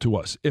expendable to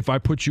us. If I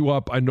put you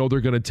up, I know they're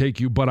going to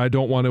take you, but I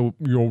don't want to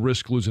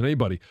risk losing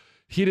anybody.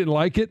 He didn't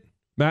like it.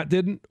 Matt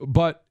didn't,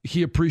 but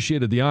he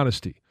appreciated the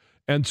honesty.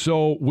 And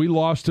so we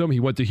lost him.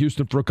 He went to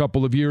Houston for a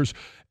couple of years,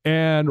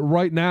 and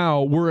right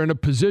now we're in a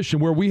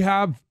position where we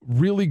have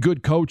really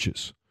good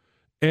coaches.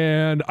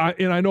 And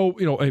I know,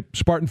 hey,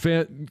 Spartan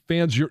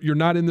fans, you're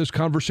not in this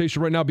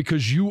conversation right now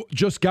because you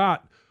just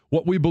got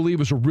what we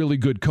believe is a really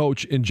good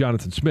coach in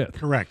Jonathan Smith.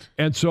 Correct.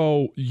 And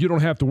so you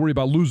don't have to worry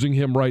about losing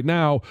him right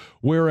now,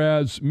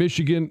 whereas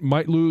Michigan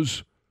might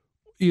lose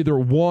either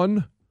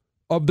one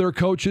of their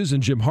coaches,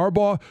 and Jim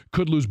Harbaugh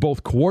could lose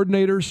both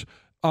coordinators,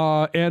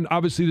 and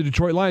obviously the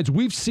Detroit Lions.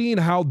 We've seen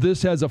how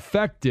this has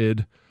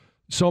affected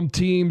some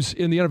teams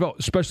in the NFL,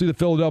 especially the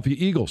Philadelphia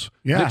Eagles.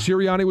 Yeah. Nick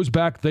Sirianni was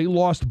back. They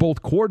lost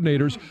both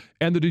coordinators,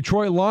 and the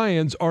Detroit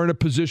Lions are in a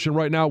position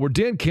right now where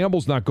Dan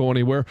Campbell's not going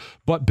anywhere,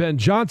 but Ben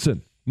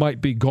Johnson might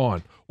be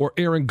gone, or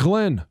Aaron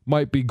Glenn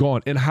might be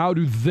gone. And how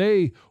do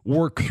they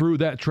work through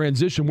that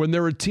transition when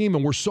they're a team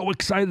and we're so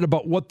excited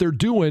about what they're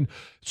doing?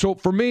 So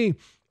for me,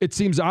 it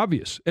seems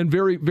obvious and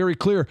very, very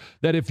clear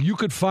that if you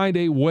could find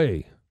a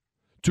way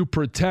to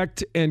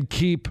protect and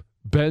keep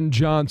Ben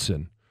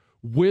Johnson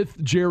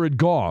with Jared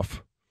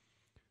Goff,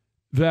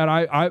 that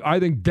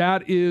I think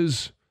that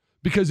is,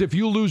 because if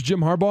you lose Jim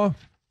Harbaugh,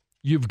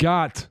 you've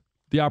got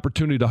the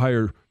opportunity to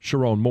hire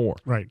Sharon Moore,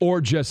 right, or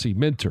Jesse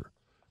Minter,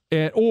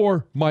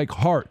 or Mike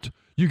Hart.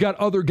 You got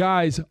other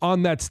guys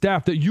on that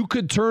staff that you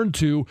could turn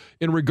to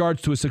in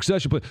regards to a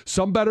succession plan.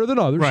 Some better than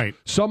others, right,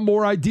 some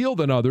more ideal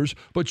than others,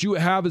 but you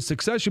have a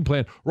succession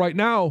plan. Right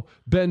now,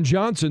 Ben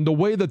Johnson, the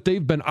way that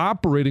they've been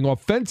operating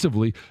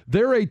offensively,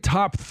 they're a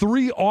top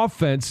 3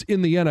 offense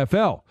in the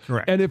NFL.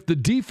 Correct. And if the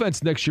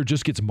defense next year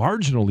just gets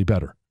marginally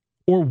better,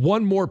 or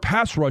one more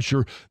pass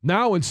rusher,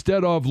 now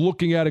instead of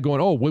looking at it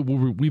going, oh,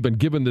 we've been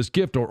given this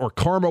gift, or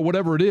karma,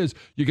 whatever it is,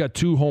 you got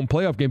 2 home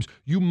playoff games,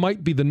 you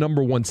might be the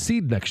number 1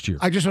 seed next year.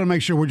 I just want to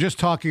make sure we're just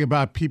talking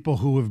about people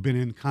who have been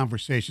in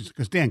conversations,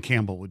 because Dan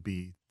Campbell would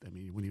be,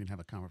 you wouldn't even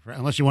have a conversation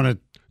unless you want to.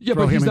 Yeah,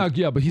 but he's not.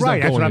 Yeah, but he's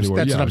right, not going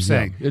anywhere. That's what I'm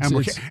saying. Yeah.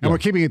 And we're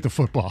keeping it to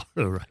football.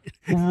 Right.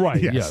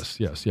 Right. Yes.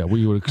 Yeah.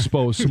 We would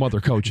expose some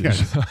other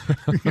coaches.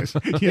 yes.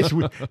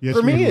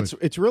 For me,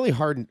 it's really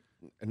hard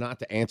not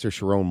to answer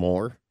Sharon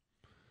Moore.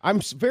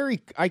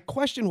 I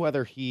question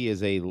whether he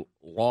is a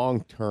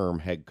long-term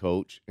head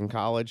coach in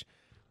college,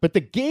 but the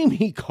game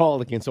he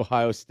called against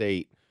Ohio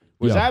State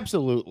was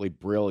absolutely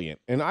brilliant.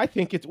 And I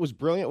think it was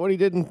brilliant what he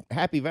did in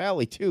Happy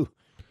Valley too.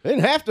 They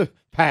didn't have to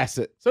pass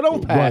it, so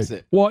don't pass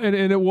it. Well, and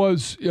it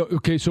was,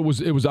 okay, so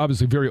it was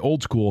obviously very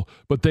old school,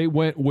 but they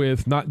went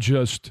with not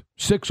just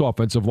 6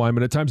 offensive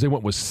linemen. At times they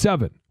went with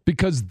 7,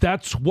 because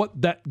that's what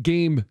that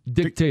game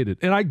dictated.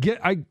 And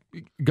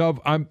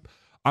Gov,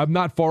 I'm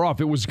not far off.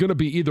 It was going to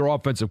be either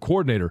offensive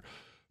coordinator.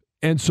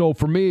 And so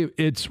for me,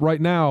 it's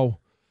right now,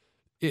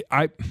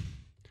 I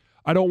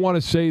don't want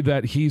to say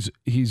that he's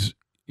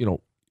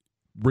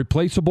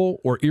replaceable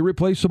or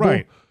irreplaceable.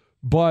 Right.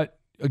 But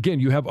again,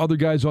 you have other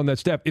guys on that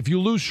staff. If you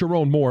lose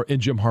Sharon Moore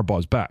and Jim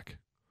Harbaugh's back,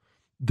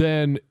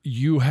 then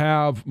you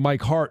have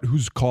Mike Hart,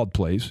 who's called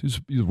plays. He's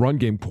the run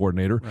game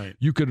coordinator. Right.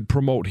 You could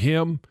promote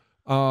him.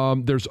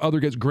 There's other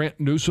guys. Grant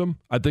Newsome,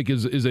 I think,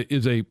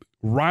 is a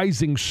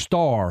rising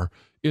star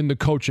in the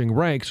coaching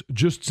ranks,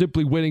 just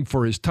simply waiting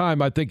for his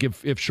time. I think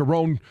if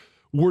Sharon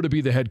were to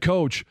be the head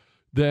coach,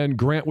 then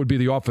Grant would be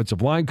the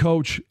offensive line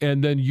coach,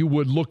 and then you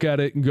would look at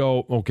it and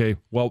go, okay,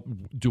 well,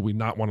 do we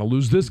not want to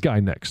lose this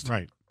guy next?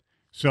 Right.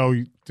 So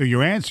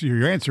your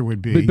answer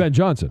would be Ben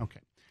Johnson.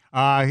 Okay.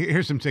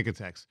 Here's some ticket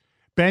text.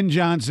 Ben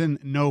Johnson,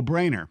 no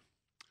brainer.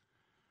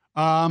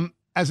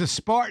 As a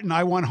Spartan,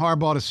 I want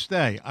Harbaugh to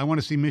stay. I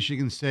want to see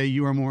Michigan say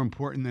you are more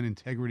important than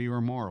integrity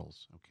or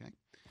morals.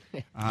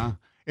 Okay.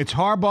 It's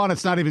Harbaugh, and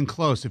it's not even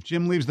close. If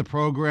Jim leaves the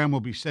program,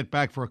 we'll be set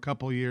back for a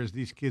couple of years.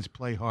 These kids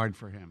play hard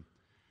for him.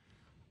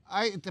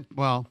 I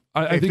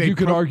think you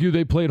could argue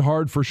they played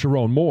hard for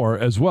Sharon Moore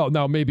as well.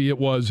 Now, maybe it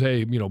was,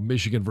 hey,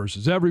 Michigan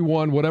versus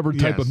everyone, whatever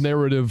type of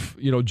narrative,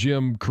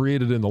 Jim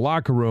created in the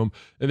locker room,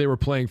 and they were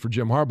playing for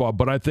Jim Harbaugh.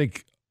 But I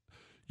think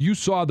You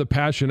saw the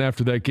passion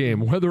after that game.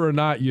 Whether or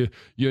not you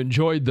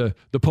enjoyed the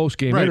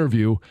post-game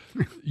interview,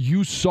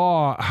 you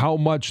saw how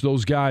much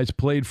those guys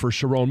played for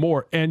Sharon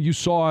Moore, and you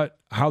saw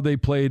how they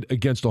played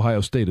against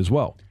Ohio State as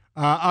well.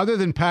 Other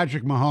than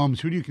Patrick Mahomes,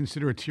 who do you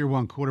consider a Tier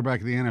 1 quarterback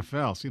of the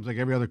NFL? Seems like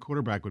every other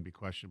quarterback would be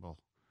questionable.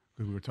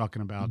 We were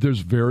talking about. There's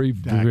very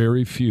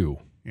few.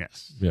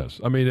 Yes.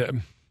 I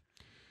mean,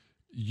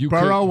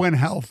 Burrow when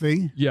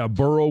healthy. Yeah,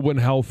 Burrow when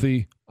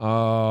healthy.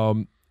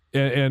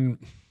 And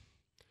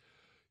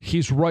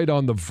he's right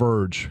on the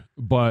verge,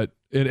 but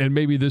and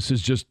maybe this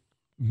is just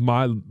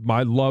my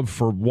love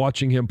for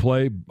watching him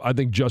play. I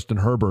think Justin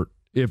Herbert,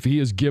 if he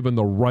is given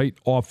the right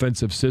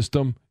offensive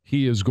system,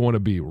 he is going to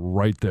be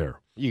right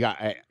there. You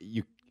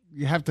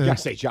have to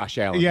say Josh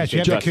Allen. Yes, you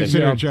have to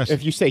consider Justin.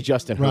 If you say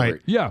Justin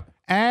Herbert. Yeah.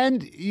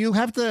 And you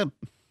have to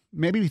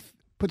maybe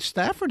put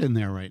Stafford in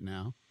there right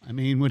now. I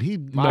mean, would he?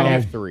 I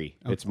have three.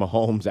 Okay. It's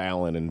Mahomes,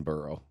 Allen, and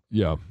Burrow.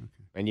 Yeah.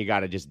 And you got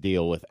to just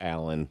deal with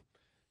Allen,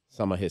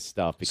 some of his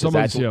stuff, because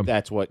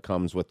that's what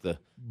comes with the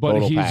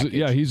total package.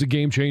 Yeah, he's a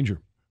game changer.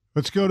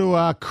 Let's go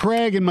to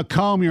Craig in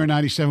Macomb. You're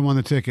 97 on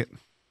the ticket.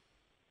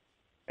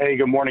 Hey,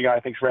 good morning, guys.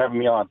 Thanks for having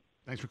me on.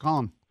 Thanks for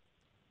calling.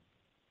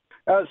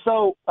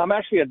 So I'm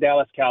actually a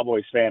Dallas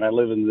Cowboys fan. I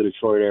live in the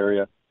Detroit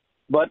area.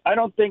 But I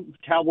don't think the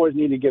Cowboys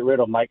need to get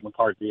rid of Mike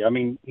McCarthy. I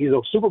mean, he's a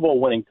Super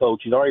Bowl winning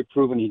coach. He's already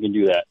proven he can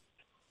do that.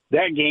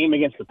 That game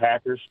against the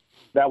Packers,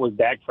 that was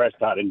Dak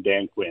Prescott and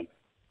Dan Quinn.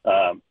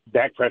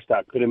 Dak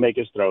Prescott couldn't make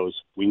his throws.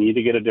 We need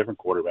to get a different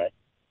quarterback.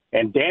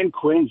 And Dan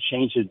Quinn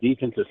changed his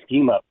defensive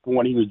scheme up from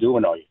what he was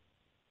doing all year.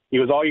 He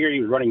was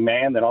running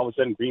man. Then all of a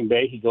sudden, Green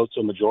Bay, he goes to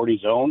a majority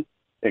zone,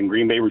 and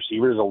Green Bay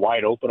receivers are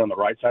wide open on the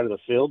right side of the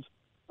field.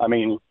 I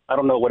mean, I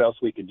don't know what else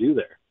we could do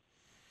there.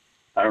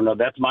 I don't know.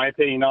 That's my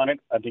opinion on it.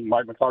 I think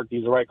Mike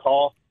McCarthy's the right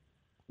call,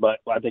 but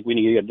I think we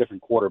need to get a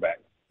different quarterback.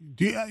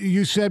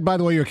 You said, by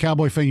the way, you're a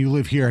Cowboy fan. You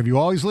live here. Have you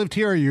always lived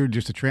here, or you're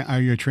just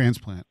are you a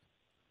transplant?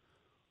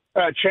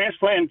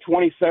 Transplant in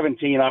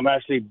 2017. I'm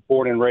actually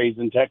born and raised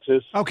in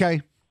Texas.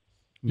 Okay.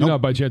 You're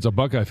not by chance a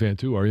Buckeye fan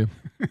too, are you?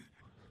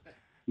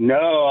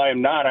 No, I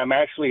am not. I'm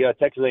actually a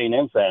Texas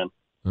A&M fan.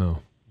 Oh,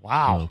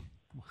 wow.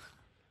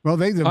 Well,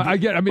 I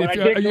get. I mean,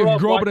 if you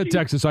grew up in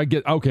Texas, I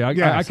get. Okay,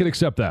 I can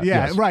accept that.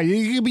 Yeah, yes. Right.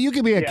 You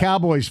can be a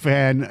Cowboys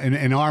fan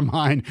in our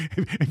mind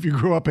if you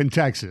grew up in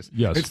Texas.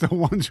 Yes, it's the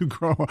ones who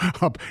grow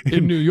up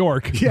in New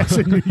York. Yes,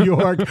 in New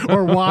York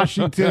or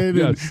Washington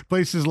yes. and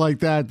places like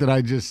that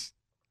I just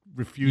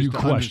refuse to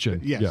question.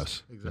 Understand.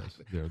 Yes,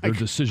 exactly. Yes. Their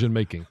decision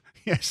making.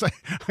 Yes,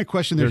 I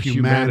question their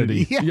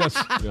humanity. Yes,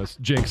 yes,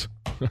 Jinx.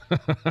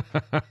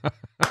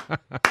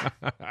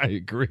 I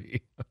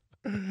agree.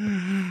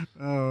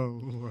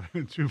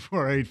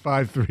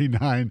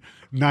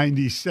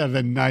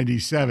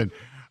 248-539-9797.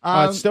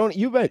 Stone,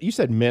 you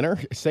said Minner.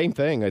 Same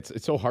thing.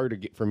 It's so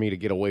hard for me to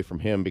get away from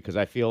him because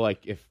I feel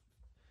like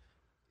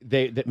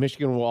that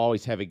Michigan will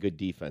always have a good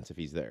defense if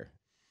he's there.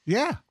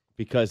 Yeah,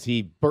 because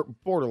he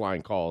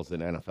borderline calls an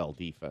NFL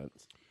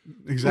defense.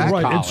 Exactly.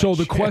 Right. College. And so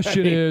the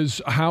question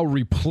is, how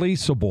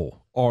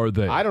replaceable are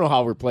they? I don't know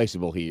how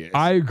replaceable he is.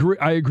 I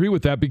agree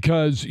with that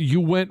because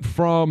you went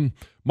from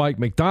Mike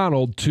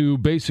Macdonald to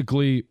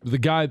basically the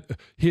guy,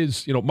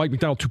 Mike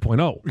Macdonald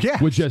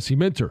 2.0 with Jesse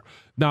Minter.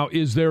 Now,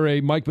 is there a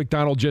Mike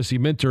Macdonald, Jesse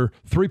Minter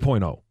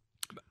 3.0?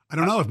 I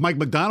don't know. If Mike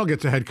Macdonald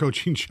gets a head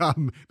coaching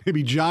job,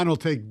 maybe John will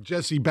take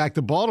Jesse back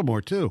to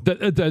Baltimore, too.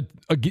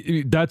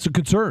 That's a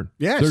concern.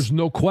 Yes. There's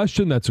no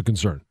question that's a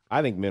concern.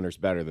 I think Minter's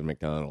better than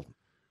Macdonald.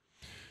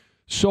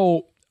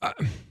 So,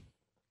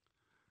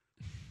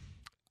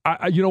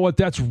 you know what?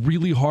 That's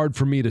really hard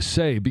for me to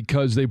say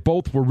because they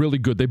both were really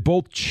good. They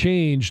both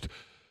changed.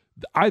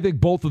 I think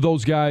both of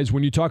those guys,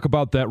 when you talk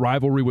about that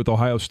rivalry with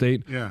Ohio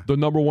State, the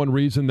number one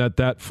reason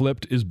that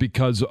flipped is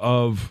because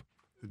of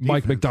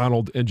Mike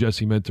Macdonald and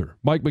Jesse Minter.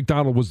 Mike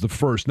Macdonald was the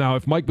first. Now,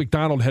 if Mike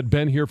Macdonald had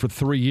been here for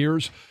 3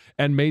 years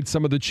and made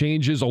some of the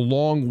changes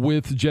along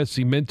with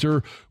Jesse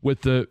Minter,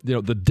 with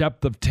the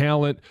depth of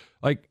talent,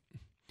 like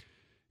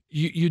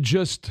you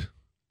just.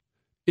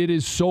 It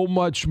is so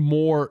much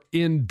more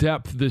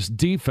in-depth, this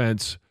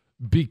defense,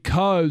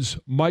 because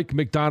Mike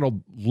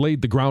Macdonald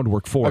laid the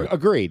groundwork for it.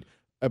 Agreed.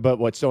 But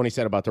what Stoney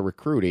said about the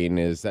recruiting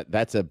is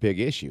that's a big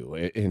issue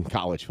in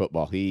college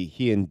football.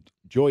 He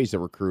enjoys the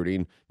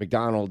recruiting.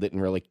 Macdonald didn't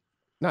really,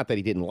 not that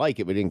he didn't like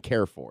it, but he didn't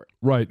care for it.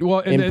 Right.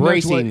 Well, and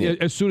embracing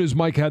it. As soon as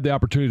Mike had the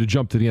opportunity to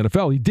jump to the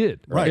NFL, he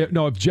did. Right.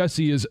 Now, if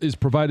Jesse is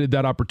provided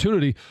that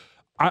opportunity,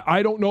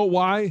 I don't know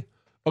why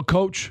a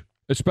coach,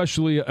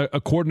 especially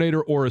a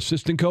coordinator or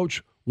assistant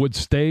coach, would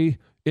stay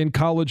in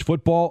college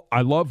football.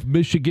 I love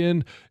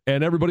Michigan,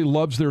 and everybody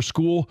loves their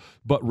school,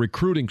 but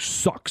recruiting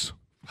sucks.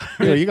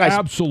 You guys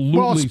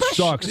absolutely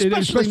sucks.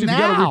 Especially if you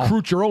got to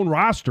recruit your own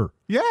roster.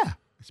 Yeah,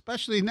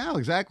 especially now,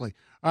 exactly.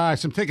 All right,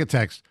 some ticket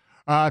text.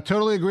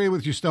 Totally agree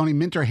with you, Stoney.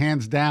 Minter,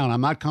 hands down. I'm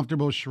not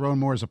comfortable with Sharon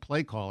Moore as a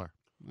play caller.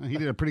 He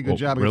did a pretty good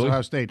job against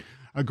Ohio State.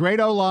 A great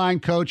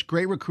O-line coach,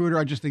 great recruiter.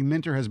 I just think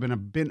Minter has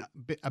been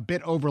a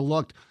bit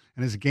overlooked,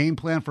 and his game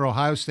plan for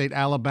Ohio State,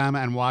 Alabama,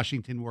 and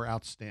Washington were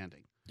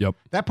outstanding. Yep.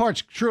 That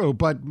part's true,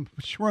 but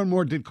Sharon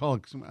Moore did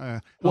call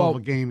a hell of a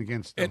game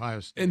against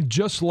Ohio State. And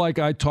just like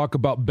I talk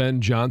about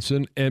Ben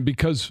Johnson, and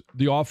because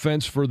the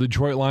offense for the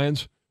Detroit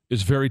Lions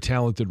is very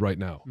talented right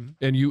now,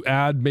 and you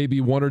add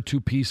maybe one or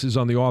two pieces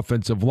on the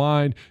offensive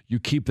line, you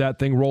keep that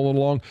thing rolling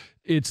along.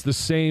 It's the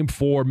same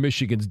for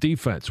Michigan's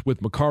defense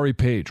with Makari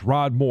Page,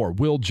 Rod Moore,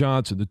 Will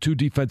Johnson, the two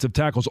defensive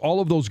tackles,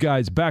 all of those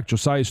guys back,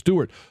 Josiah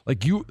Stewart.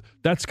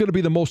 That's going to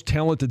be the most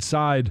talented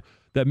side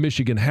that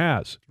Michigan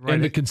has. Right.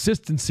 And the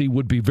consistency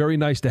would be very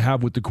nice to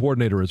have with the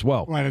coordinator as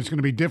well. Right, it's going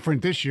to be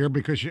different this year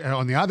because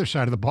on the other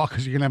side of the ball,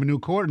 because you're going to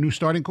have a new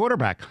starting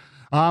quarterback.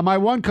 My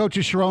one coach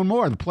is Sharon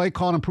Moore. The play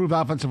call and improved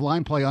offensive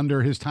line play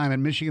under his time at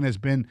Michigan has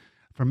been,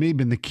 for me,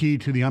 the key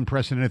to the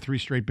unprecedented 3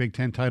 straight Big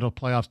Ten title,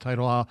 playoffs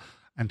title,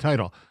 and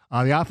title.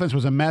 The offense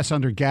was a mess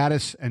under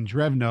Gaddis, and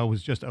Drevno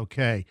was just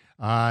okay.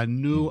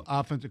 New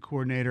offensive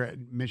coordinator at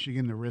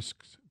Michigan, the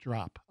risks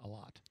drop a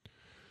lot.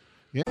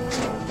 Yeah.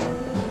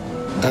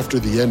 After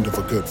the end of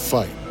a good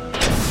fight,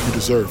 you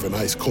deserve an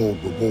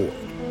ice-cold reward.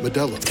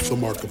 Modelo is the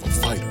mark of a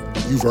fighter.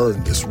 You've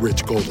earned this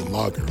rich golden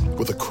lager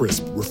with a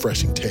crisp,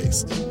 refreshing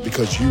taste.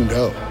 Because you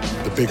know,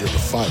 the bigger the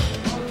fight,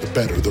 the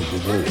better the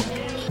reward.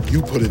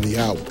 You put in the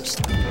hours,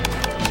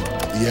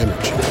 the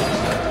energy,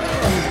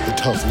 the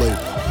tough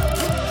labor.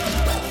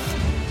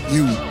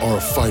 You are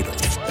a fighter,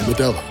 and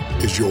Modelo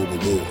is your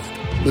reward.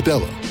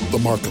 Modelo, the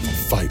mark of a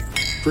fighter.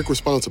 Drink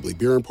responsibly.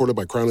 Beer imported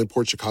by Crown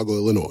Imports, Chicago,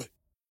 Illinois.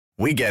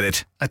 We get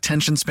it.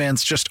 Attention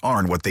spans just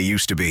aren't what they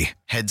used to be.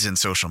 Heads in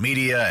social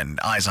media and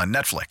eyes on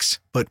Netflix.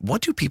 But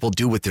what do people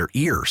do with their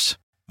ears?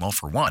 Well,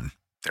 for one,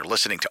 they're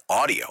listening to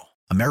audio.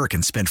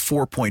 Americans spend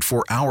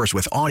 4.4 hours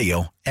with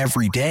audio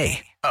every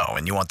day. Oh,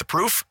 and you want the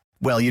proof?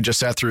 Well, you just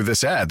sat through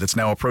this ad that's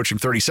now approaching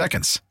 30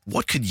 seconds.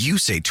 What could you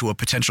say to a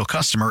potential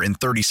customer in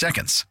 30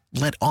 seconds?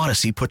 Let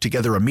Odyssey put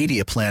together a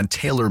media plan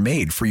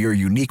tailor-made for your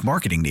unique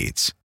marketing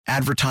needs.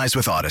 Advertise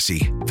with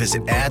Odyssey.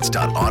 Visit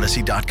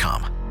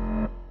ads.odyssey.com.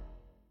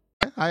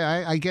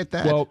 I get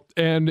that. Well,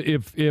 and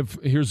if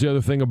here's the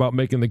other thing about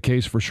making the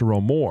case for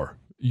Sharon Moore,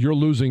 you're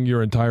losing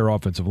your entire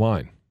offensive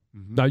line.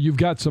 Mm-hmm. Now you've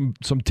got some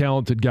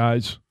talented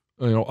guys,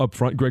 up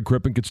front. Greg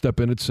Crippen could step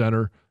in at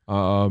center.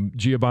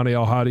 Giovanni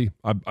El-Hadi,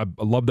 I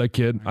love that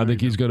kid. I think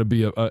he's going to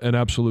be an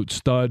absolute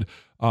stud.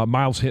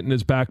 Miles Hinton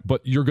is back,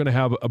 but you're going to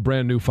have a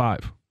brand new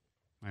 5.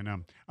 I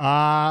know.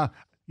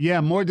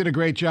 Yeah, Moore did a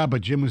great job,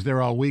 but Jim was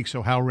there all week,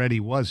 so how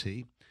ready was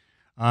he?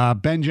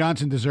 Ben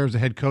Johnson deserves a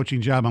head coaching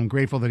job. I'm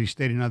grateful that he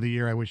stayed another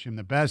year. I wish him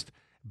the best.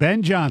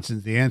 Ben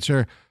Johnson's the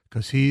answer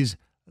because he's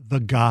the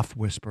Goff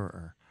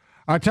whisperer.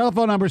 Our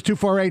telephone number is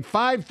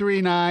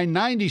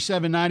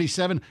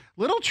 248-539-9797.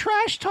 Little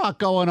trash talk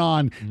going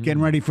on.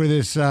 Getting ready for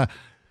this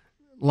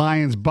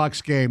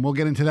Lions-Bucks game. We'll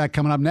get into that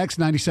coming up next.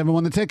 97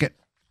 won the ticket.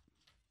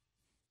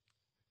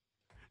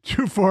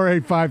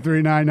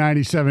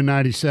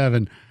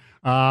 248-539-9797.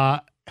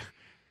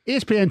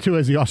 ESPN2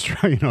 has the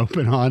Australian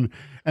Open on.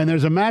 And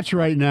there's a match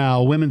right now,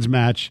 a women's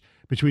match,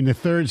 between the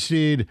 3rd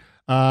seed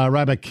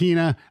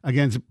Rybakina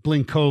against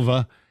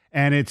Blinkova.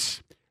 And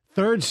it's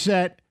 3rd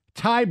set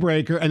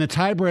tiebreaker, and the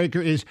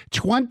tiebreaker is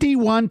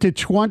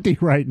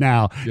 21-20 right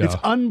now. Yeah. It's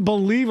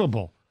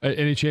unbelievable.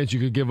 Any chance you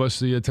could give us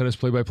the tennis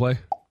play-by-play?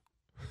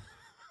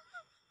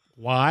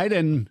 Wide,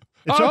 and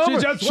it's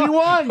over. She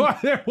won.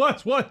 There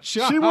was one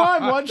shot. She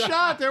won one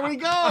shot. There we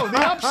go. The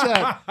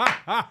upset.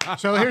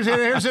 So here's the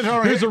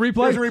replay. Here's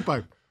the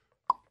replay.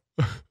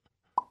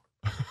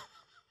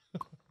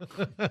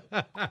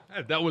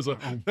 That was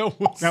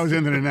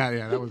into the net.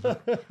 Yeah, that was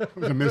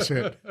a miss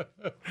hit.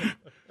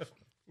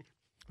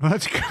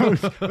 Let's go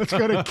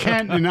to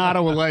Kent in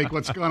Ottawa Lake.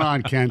 What's going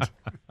on, Kent?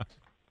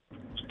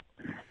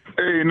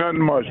 Hey,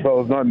 nothing much,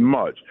 fellas. Nothing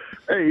much.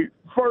 Hey,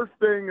 first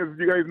thing is,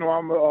 you guys know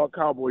I'm a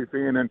Cowboy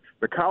fan, and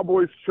the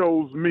Cowboys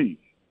chose me.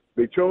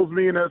 They chose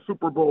me in that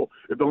Super Bowl.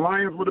 If the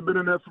Lions would have been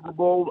in that Super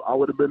Bowl, I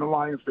would have been a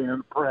Lions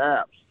fan,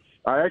 perhaps.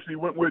 I actually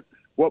went with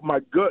what my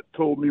gut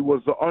told me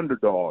was the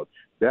underdog.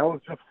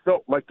 Dallas just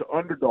felt like the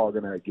underdog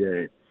in that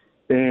game.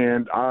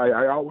 And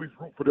I always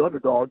root for the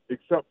underdog,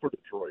 except for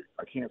Detroit.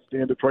 I can't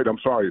stand Detroit. I'm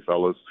sorry,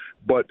 fellas.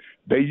 But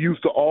they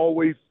used to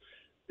always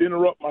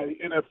interrupt my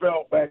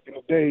NFL back in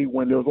the day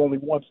when there was only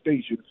one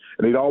station,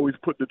 and they'd always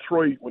put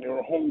Detroit when they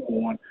were home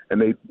on,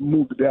 and they'd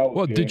move to Dallas.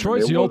 Well,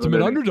 Detroit's the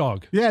ultimate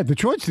underdog. Yeah,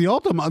 Detroit's the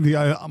ultimate.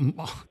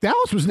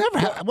 Dallas was never.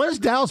 When has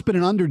Dallas been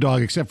an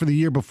underdog except for the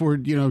year before?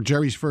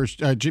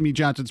 Jimmy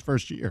Johnson's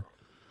first year.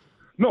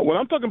 No, what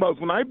I'm talking about is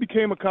when I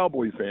became a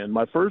Cowboy fan,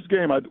 my first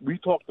game, we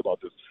talked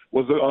about this,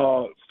 was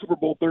Super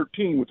Bowl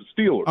 13 with the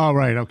Steelers. Oh,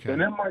 right, okay.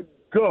 And in my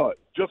gut,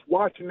 just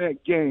watching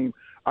that game,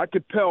 I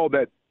could tell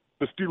that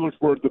the Steelers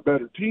were the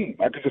better team.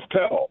 I could just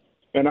tell.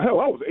 And I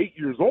was 8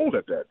 years old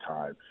at that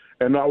time,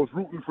 and I was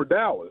rooting for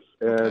Dallas.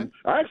 And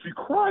I actually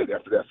cried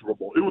after that Super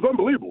Bowl. It was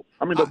unbelievable.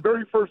 I mean, the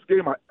very first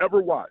game I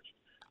ever watched,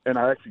 and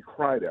I actually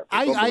cried after.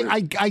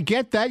 I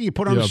get that. You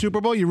put on the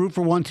Super Bowl, you root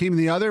for one team and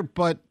the other,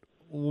 but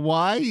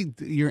why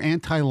you're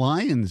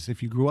anti-Lions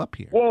if you grew up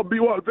here? Well,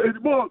 because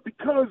dude,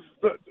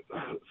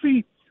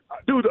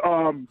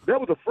 that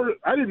was the first.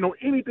 I didn't know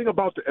anything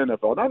about the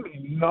NFL, and I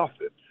mean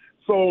nothing.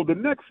 So the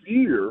next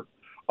year,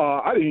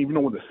 I didn't even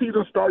know when the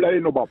season started. I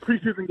didn't know about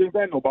preseason games.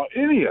 I didn't know about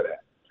any of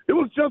that. It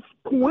was just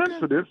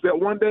coincidence that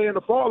one day in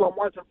the fall I'm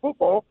watching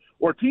football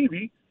or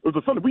TV. It was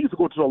a Sunday. We used to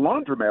go to the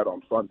laundromat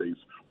on Sundays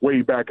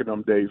way back in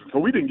them days. So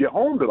we didn't get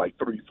home to like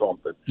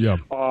 3-something. Yeah.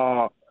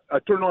 I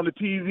turned on the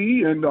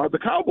TV and the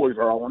Cowboys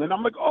are on, and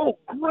I'm like, oh,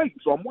 great.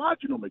 So I'm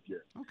watching them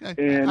again. Okay.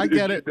 And I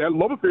get it. That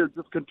love affair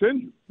just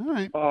continued. All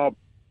right.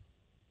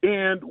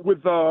 And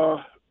with the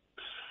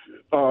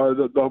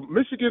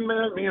Michigan,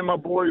 man, me and my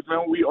boys,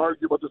 man, we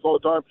argue about this all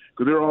the time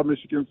because they're all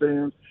Michigan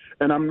fans.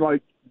 And I'm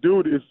like,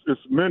 dude,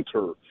 it's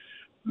Mentor.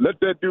 Let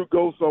that dude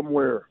go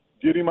somewhere.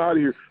 Get him out of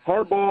here.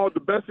 Harbaugh,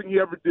 the best thing he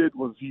ever did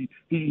was he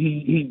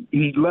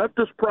let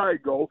his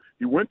pride go.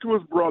 He went to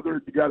his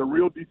brother. He got a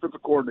real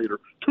defensive coordinator,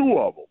 2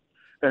 of them.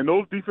 And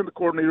those defensive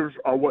coordinators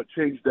are what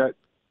changed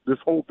this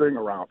whole thing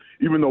around,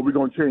 even though we're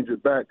going to change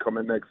it back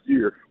coming next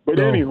year. But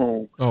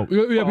anyhow. Oh,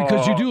 yeah,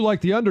 because you do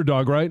like the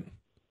underdog, right?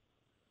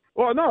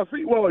 Well, no, see,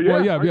 yeah. Well,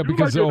 yeah,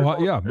 because,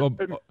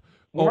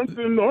 once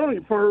and only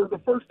for the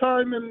first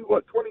time in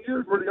 20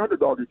 years, we're the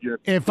underdog again.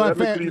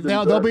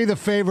 They'll be the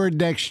favorite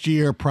next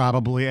year,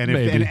 probably. And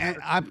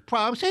I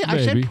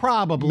said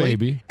probably.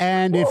 Maybe.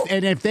 And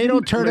if they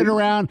don't turn it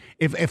around,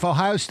 if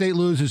Ohio State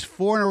loses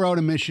 4 in a row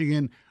to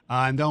Michigan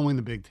and don't win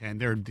the Big Ten,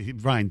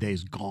 Ryan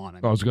Day's gone.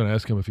 I was going to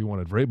ask him if he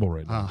wanted Vrabel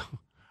right now.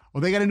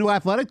 Well, they got a new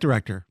athletic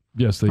director.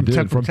 Yes, they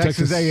did from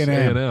Texas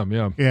A&M.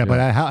 Yeah,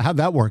 but how'd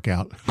that work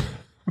out?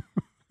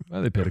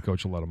 Well, they paid a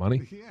coach a lot of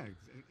money. Yeah,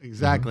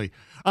 exactly.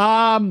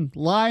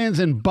 Lions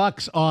and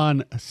Bucks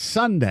on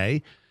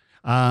Sunday.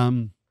 There's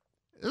a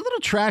little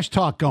trash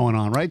talk going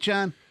on, right,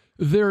 John?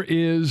 There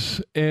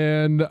is,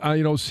 and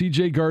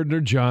CJ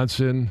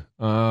Gardner-Johnson,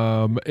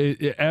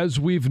 as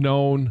we've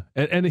known,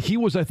 and he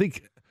was, I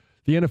think,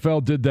 the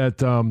NFL did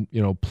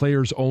that,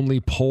 players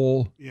only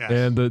poll,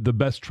 and the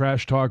best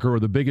trash talker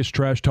or the biggest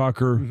trash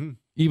talker,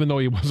 even though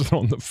he wasn't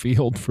on the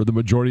field for the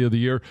majority of the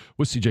year,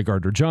 was CJ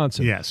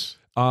Gardner-Johnson. Yes.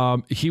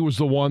 He was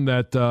the one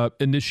that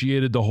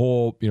initiated the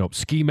whole,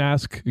 ski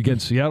mask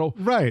against Seattle.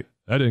 Right.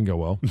 That didn't go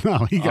well. No,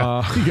 he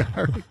got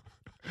hurt.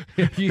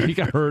 he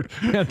got hurt,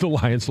 and the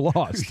Lions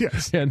lost.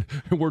 Yes. And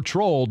we're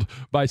trolled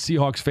by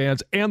Seahawks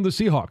fans and the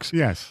Seahawks.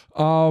 Yes.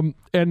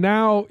 And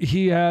now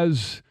he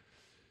has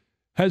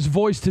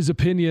voiced his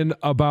opinion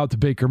about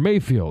Baker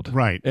Mayfield.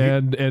 Right.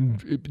 And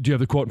do you have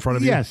the quote in front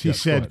of you? Yes, he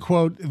said,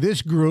 quote,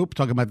 this group,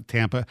 talking about the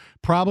Tampa,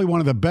 probably one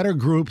of the better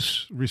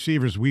groups,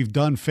 receivers we've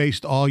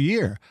faced all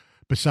year,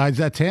 besides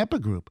that Tampa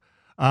group.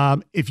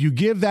 If you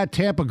give that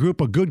Tampa group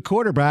a good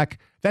quarterback,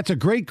 that's a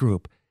great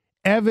group.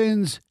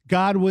 Evans,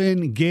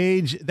 Godwin,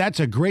 Gage, that's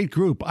a great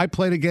group. I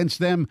played against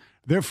them.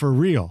 They're for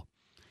real.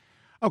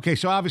 Okay,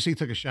 so obviously he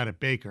took a shot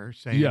at Baker,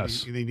 saying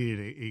they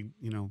needed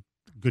a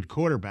good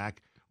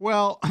quarterback.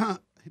 Well,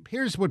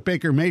 here's what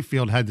Baker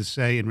Mayfield had to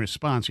say in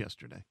response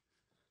yesterday.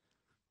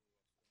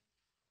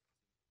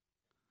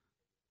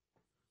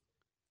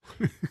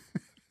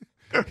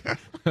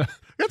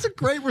 That's a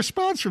great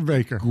response from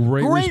Baker.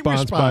 Great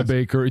response by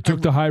Baker. He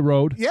took the high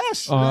road.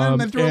 Yes,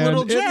 and then threw a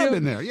little jab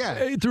in there.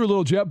 Yeah, he threw a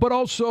little jab, but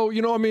also,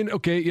 he's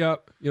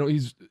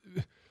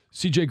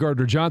CJ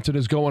Gardner-Johnson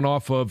is going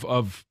off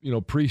of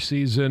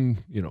preseason,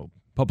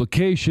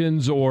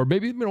 publications, or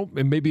maybe a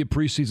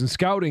preseason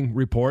scouting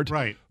report.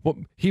 Right. Well,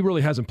 he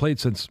really hasn't played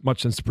since the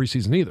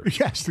preseason either.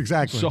 Yes,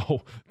 exactly.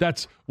 So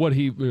that's what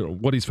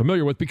he's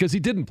familiar with, because he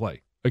didn't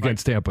play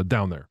against Tampa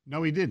down there.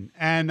 No, he didn't.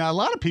 And a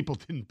lot of people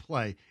didn't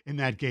play in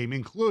that game,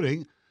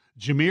 including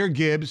Jahmyr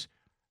Gibbs.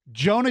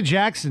 Jonah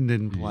Jackson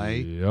didn't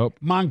play. Yep.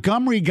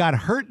 Montgomery got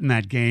hurt in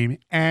that game,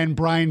 and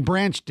Brian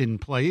Branch didn't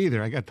play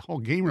either. I got the whole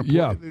game report.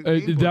 Yeah,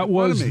 that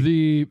was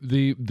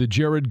the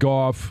Jared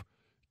Goff,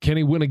 can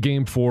he win a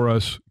game for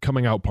us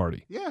coming out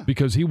party? Yeah.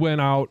 Because he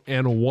went out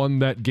and won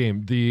that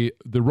game. The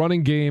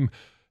running game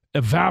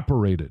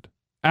evaporated,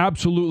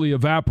 absolutely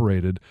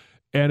evaporated.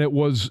 And it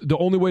was the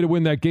only way to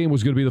win that game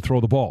was going to be to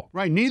throw the ball.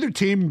 Right. Neither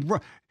team,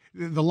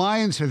 the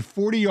Lions had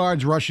 40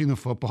 yards rushing the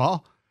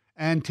football,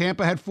 and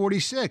Tampa had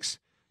 46.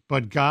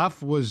 But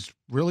Goff was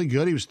really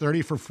good. He was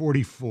 30 for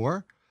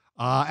 44.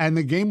 And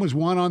the game was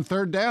won on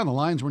third down. The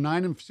Lions were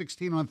 9 of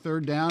 16 on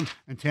third down,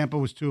 and Tampa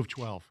was 2 of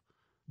 12.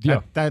 Yeah.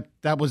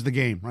 That was the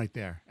game right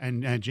there.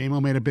 And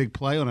J-Mo made a big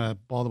play on a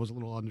ball that was a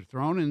little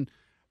underthrown, and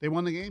they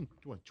won the game,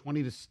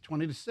 20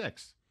 to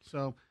 6.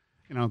 So,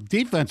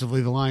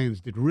 defensively, the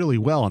Lions did really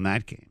well in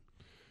that game.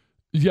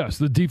 Yes,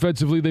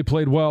 defensively they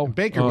played well. And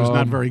Baker was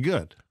not very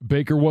good.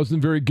 Baker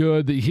wasn't very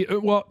good.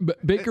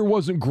 Baker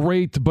wasn't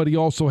great, but he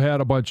also had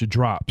a bunch of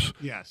drops.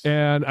 Yes.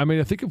 And,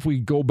 I think if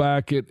we go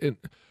back, it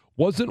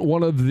wasn't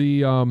one of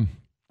the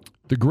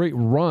great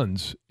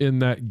runs in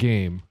that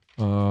game.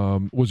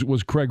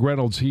 Was Craig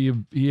Reynolds. He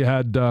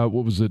had,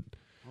 what was it?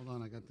 Hold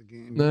on, I got the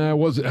game.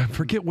 I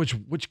forget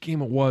which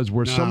game it was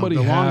where somebody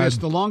the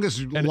had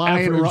longest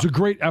Lion. It was a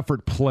great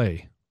effort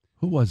play.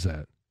 Who was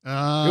that?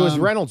 It was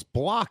Reynolds'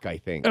 block, I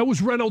think. It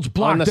was Reynolds'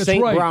 block. On the That's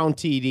St. right. Brown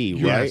TD,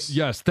 right?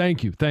 Yes.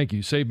 Thank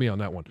you. Saved me on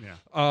that one.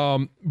 Yeah.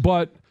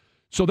 But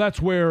so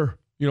that's where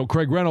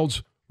Craig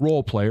Reynolds,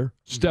 role player,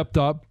 stepped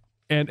up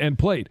and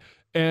played.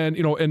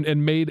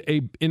 and made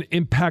an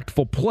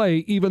impactful play,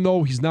 even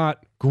though he's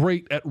not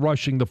great at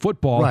rushing the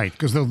football. Right,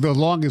 because the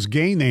longest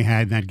gain they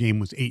had in that game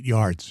was 8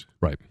 yards.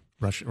 Right.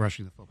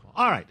 Rushing the football.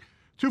 All right.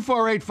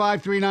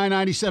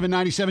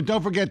 248-539-9797.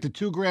 Don't forget the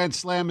 $2,000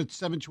 Slam at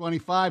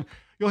 725.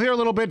 You'll hear a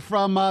little bit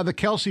from the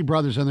Kelsey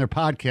brothers on their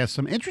podcast.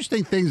 Some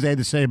interesting things they had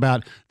to say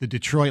about the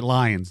Detroit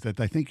Lions that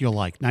I think you'll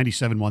like.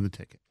 97 won the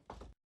ticket.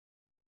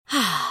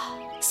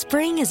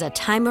 Spring is a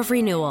time of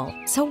renewal,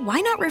 so why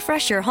not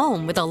refresh your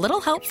home with a little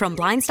help from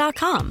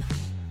Blinds.com?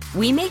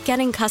 We make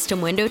getting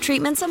custom window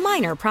treatments a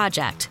minor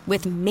project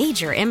with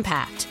major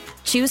impact.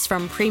 Choose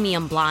from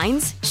premium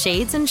blinds,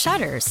 shades, and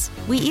shutters.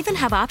 We even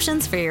have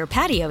options for your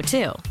patio,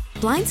 too.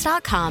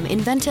 Blinds.com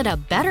invented a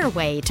better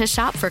way to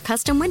shop for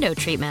custom window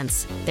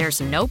treatments. There's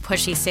no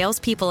pushy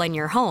salespeople in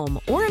your home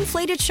or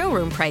inflated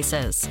showroom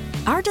prices.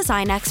 Our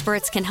design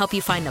experts can help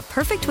you find the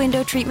perfect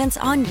window treatments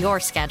on your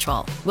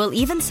schedule. We'll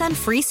even send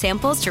free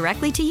samples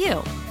directly to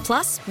you.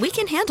 Plus, we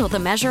can handle the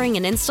measuring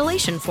and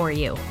installation for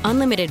you.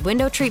 Unlimited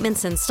window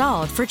treatments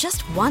installed for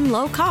just one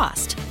low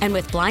cost. And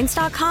with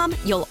Blinds.com,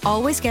 you'll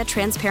always get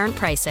transparent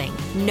pricing.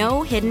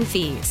 No hidden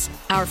fees.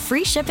 Our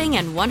free shipping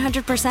and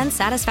 100%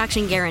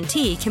 satisfaction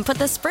guarantee can put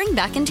the spring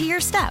back into your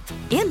step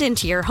and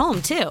into your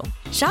home, too.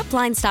 Shop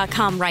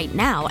Blinds.com right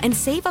now and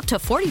save up to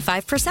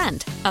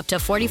 45%. Up to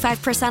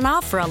 45%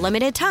 off for a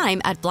limited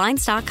time at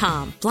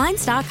Blinds.com.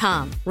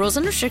 Blinds.com. Rules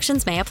and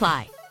restrictions may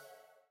apply.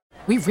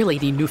 We really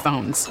need new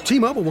phones.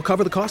 T-Mobile will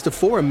cover the cost of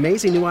 4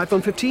 amazing new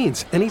iPhone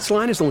 15s, and each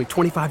line is only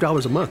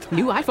 $25 a month.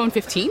 New iPhone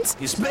 15s?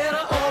 It's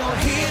better over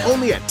here.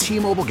 Only at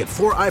T-Mobile, get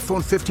 4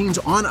 iPhone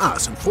 15s on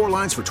us and 4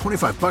 lines for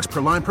 $25 per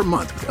line per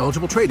month with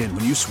eligible trade-in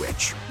when you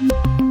switch.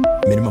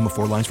 Minimum of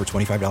 4 lines for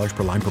 $25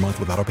 per line per month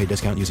with autopay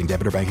discount using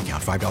debit or bank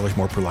account. $5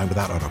 more per line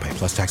without autopay,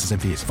 plus taxes and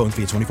fees. Phone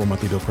fee at 24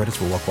 monthly bill credits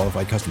for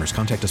well-qualified customers.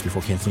 Contact us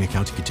before canceling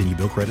account to continue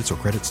bill credits or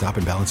credit stop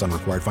and balance on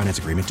required finance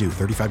agreement due.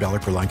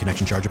 $35 per line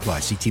connection charge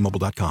applies. See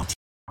T-Mobile.com.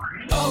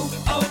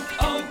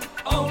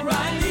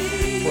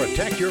 O'Reilly.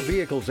 Protect your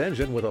vehicle's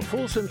engine with a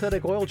full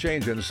synthetic oil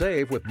change and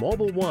save with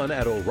Mobile One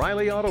at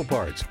O'Reilly Auto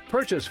Parts.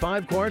 Purchase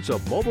 5 quarts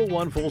of Mobile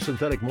One full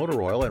synthetic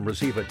motor oil and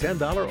receive a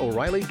 $10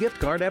 O'Reilly gift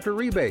card after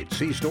rebate.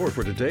 See store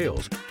for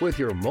details. With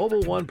your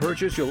Mobile One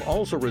purchase, you'll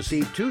also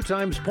receive 2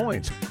 times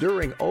points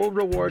during O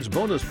Rewards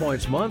Bonus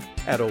Points Month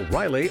at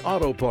O'Reilly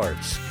Auto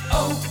Parts.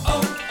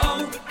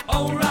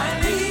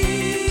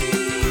 O'Reilly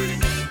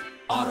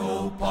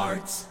Auto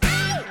Parts.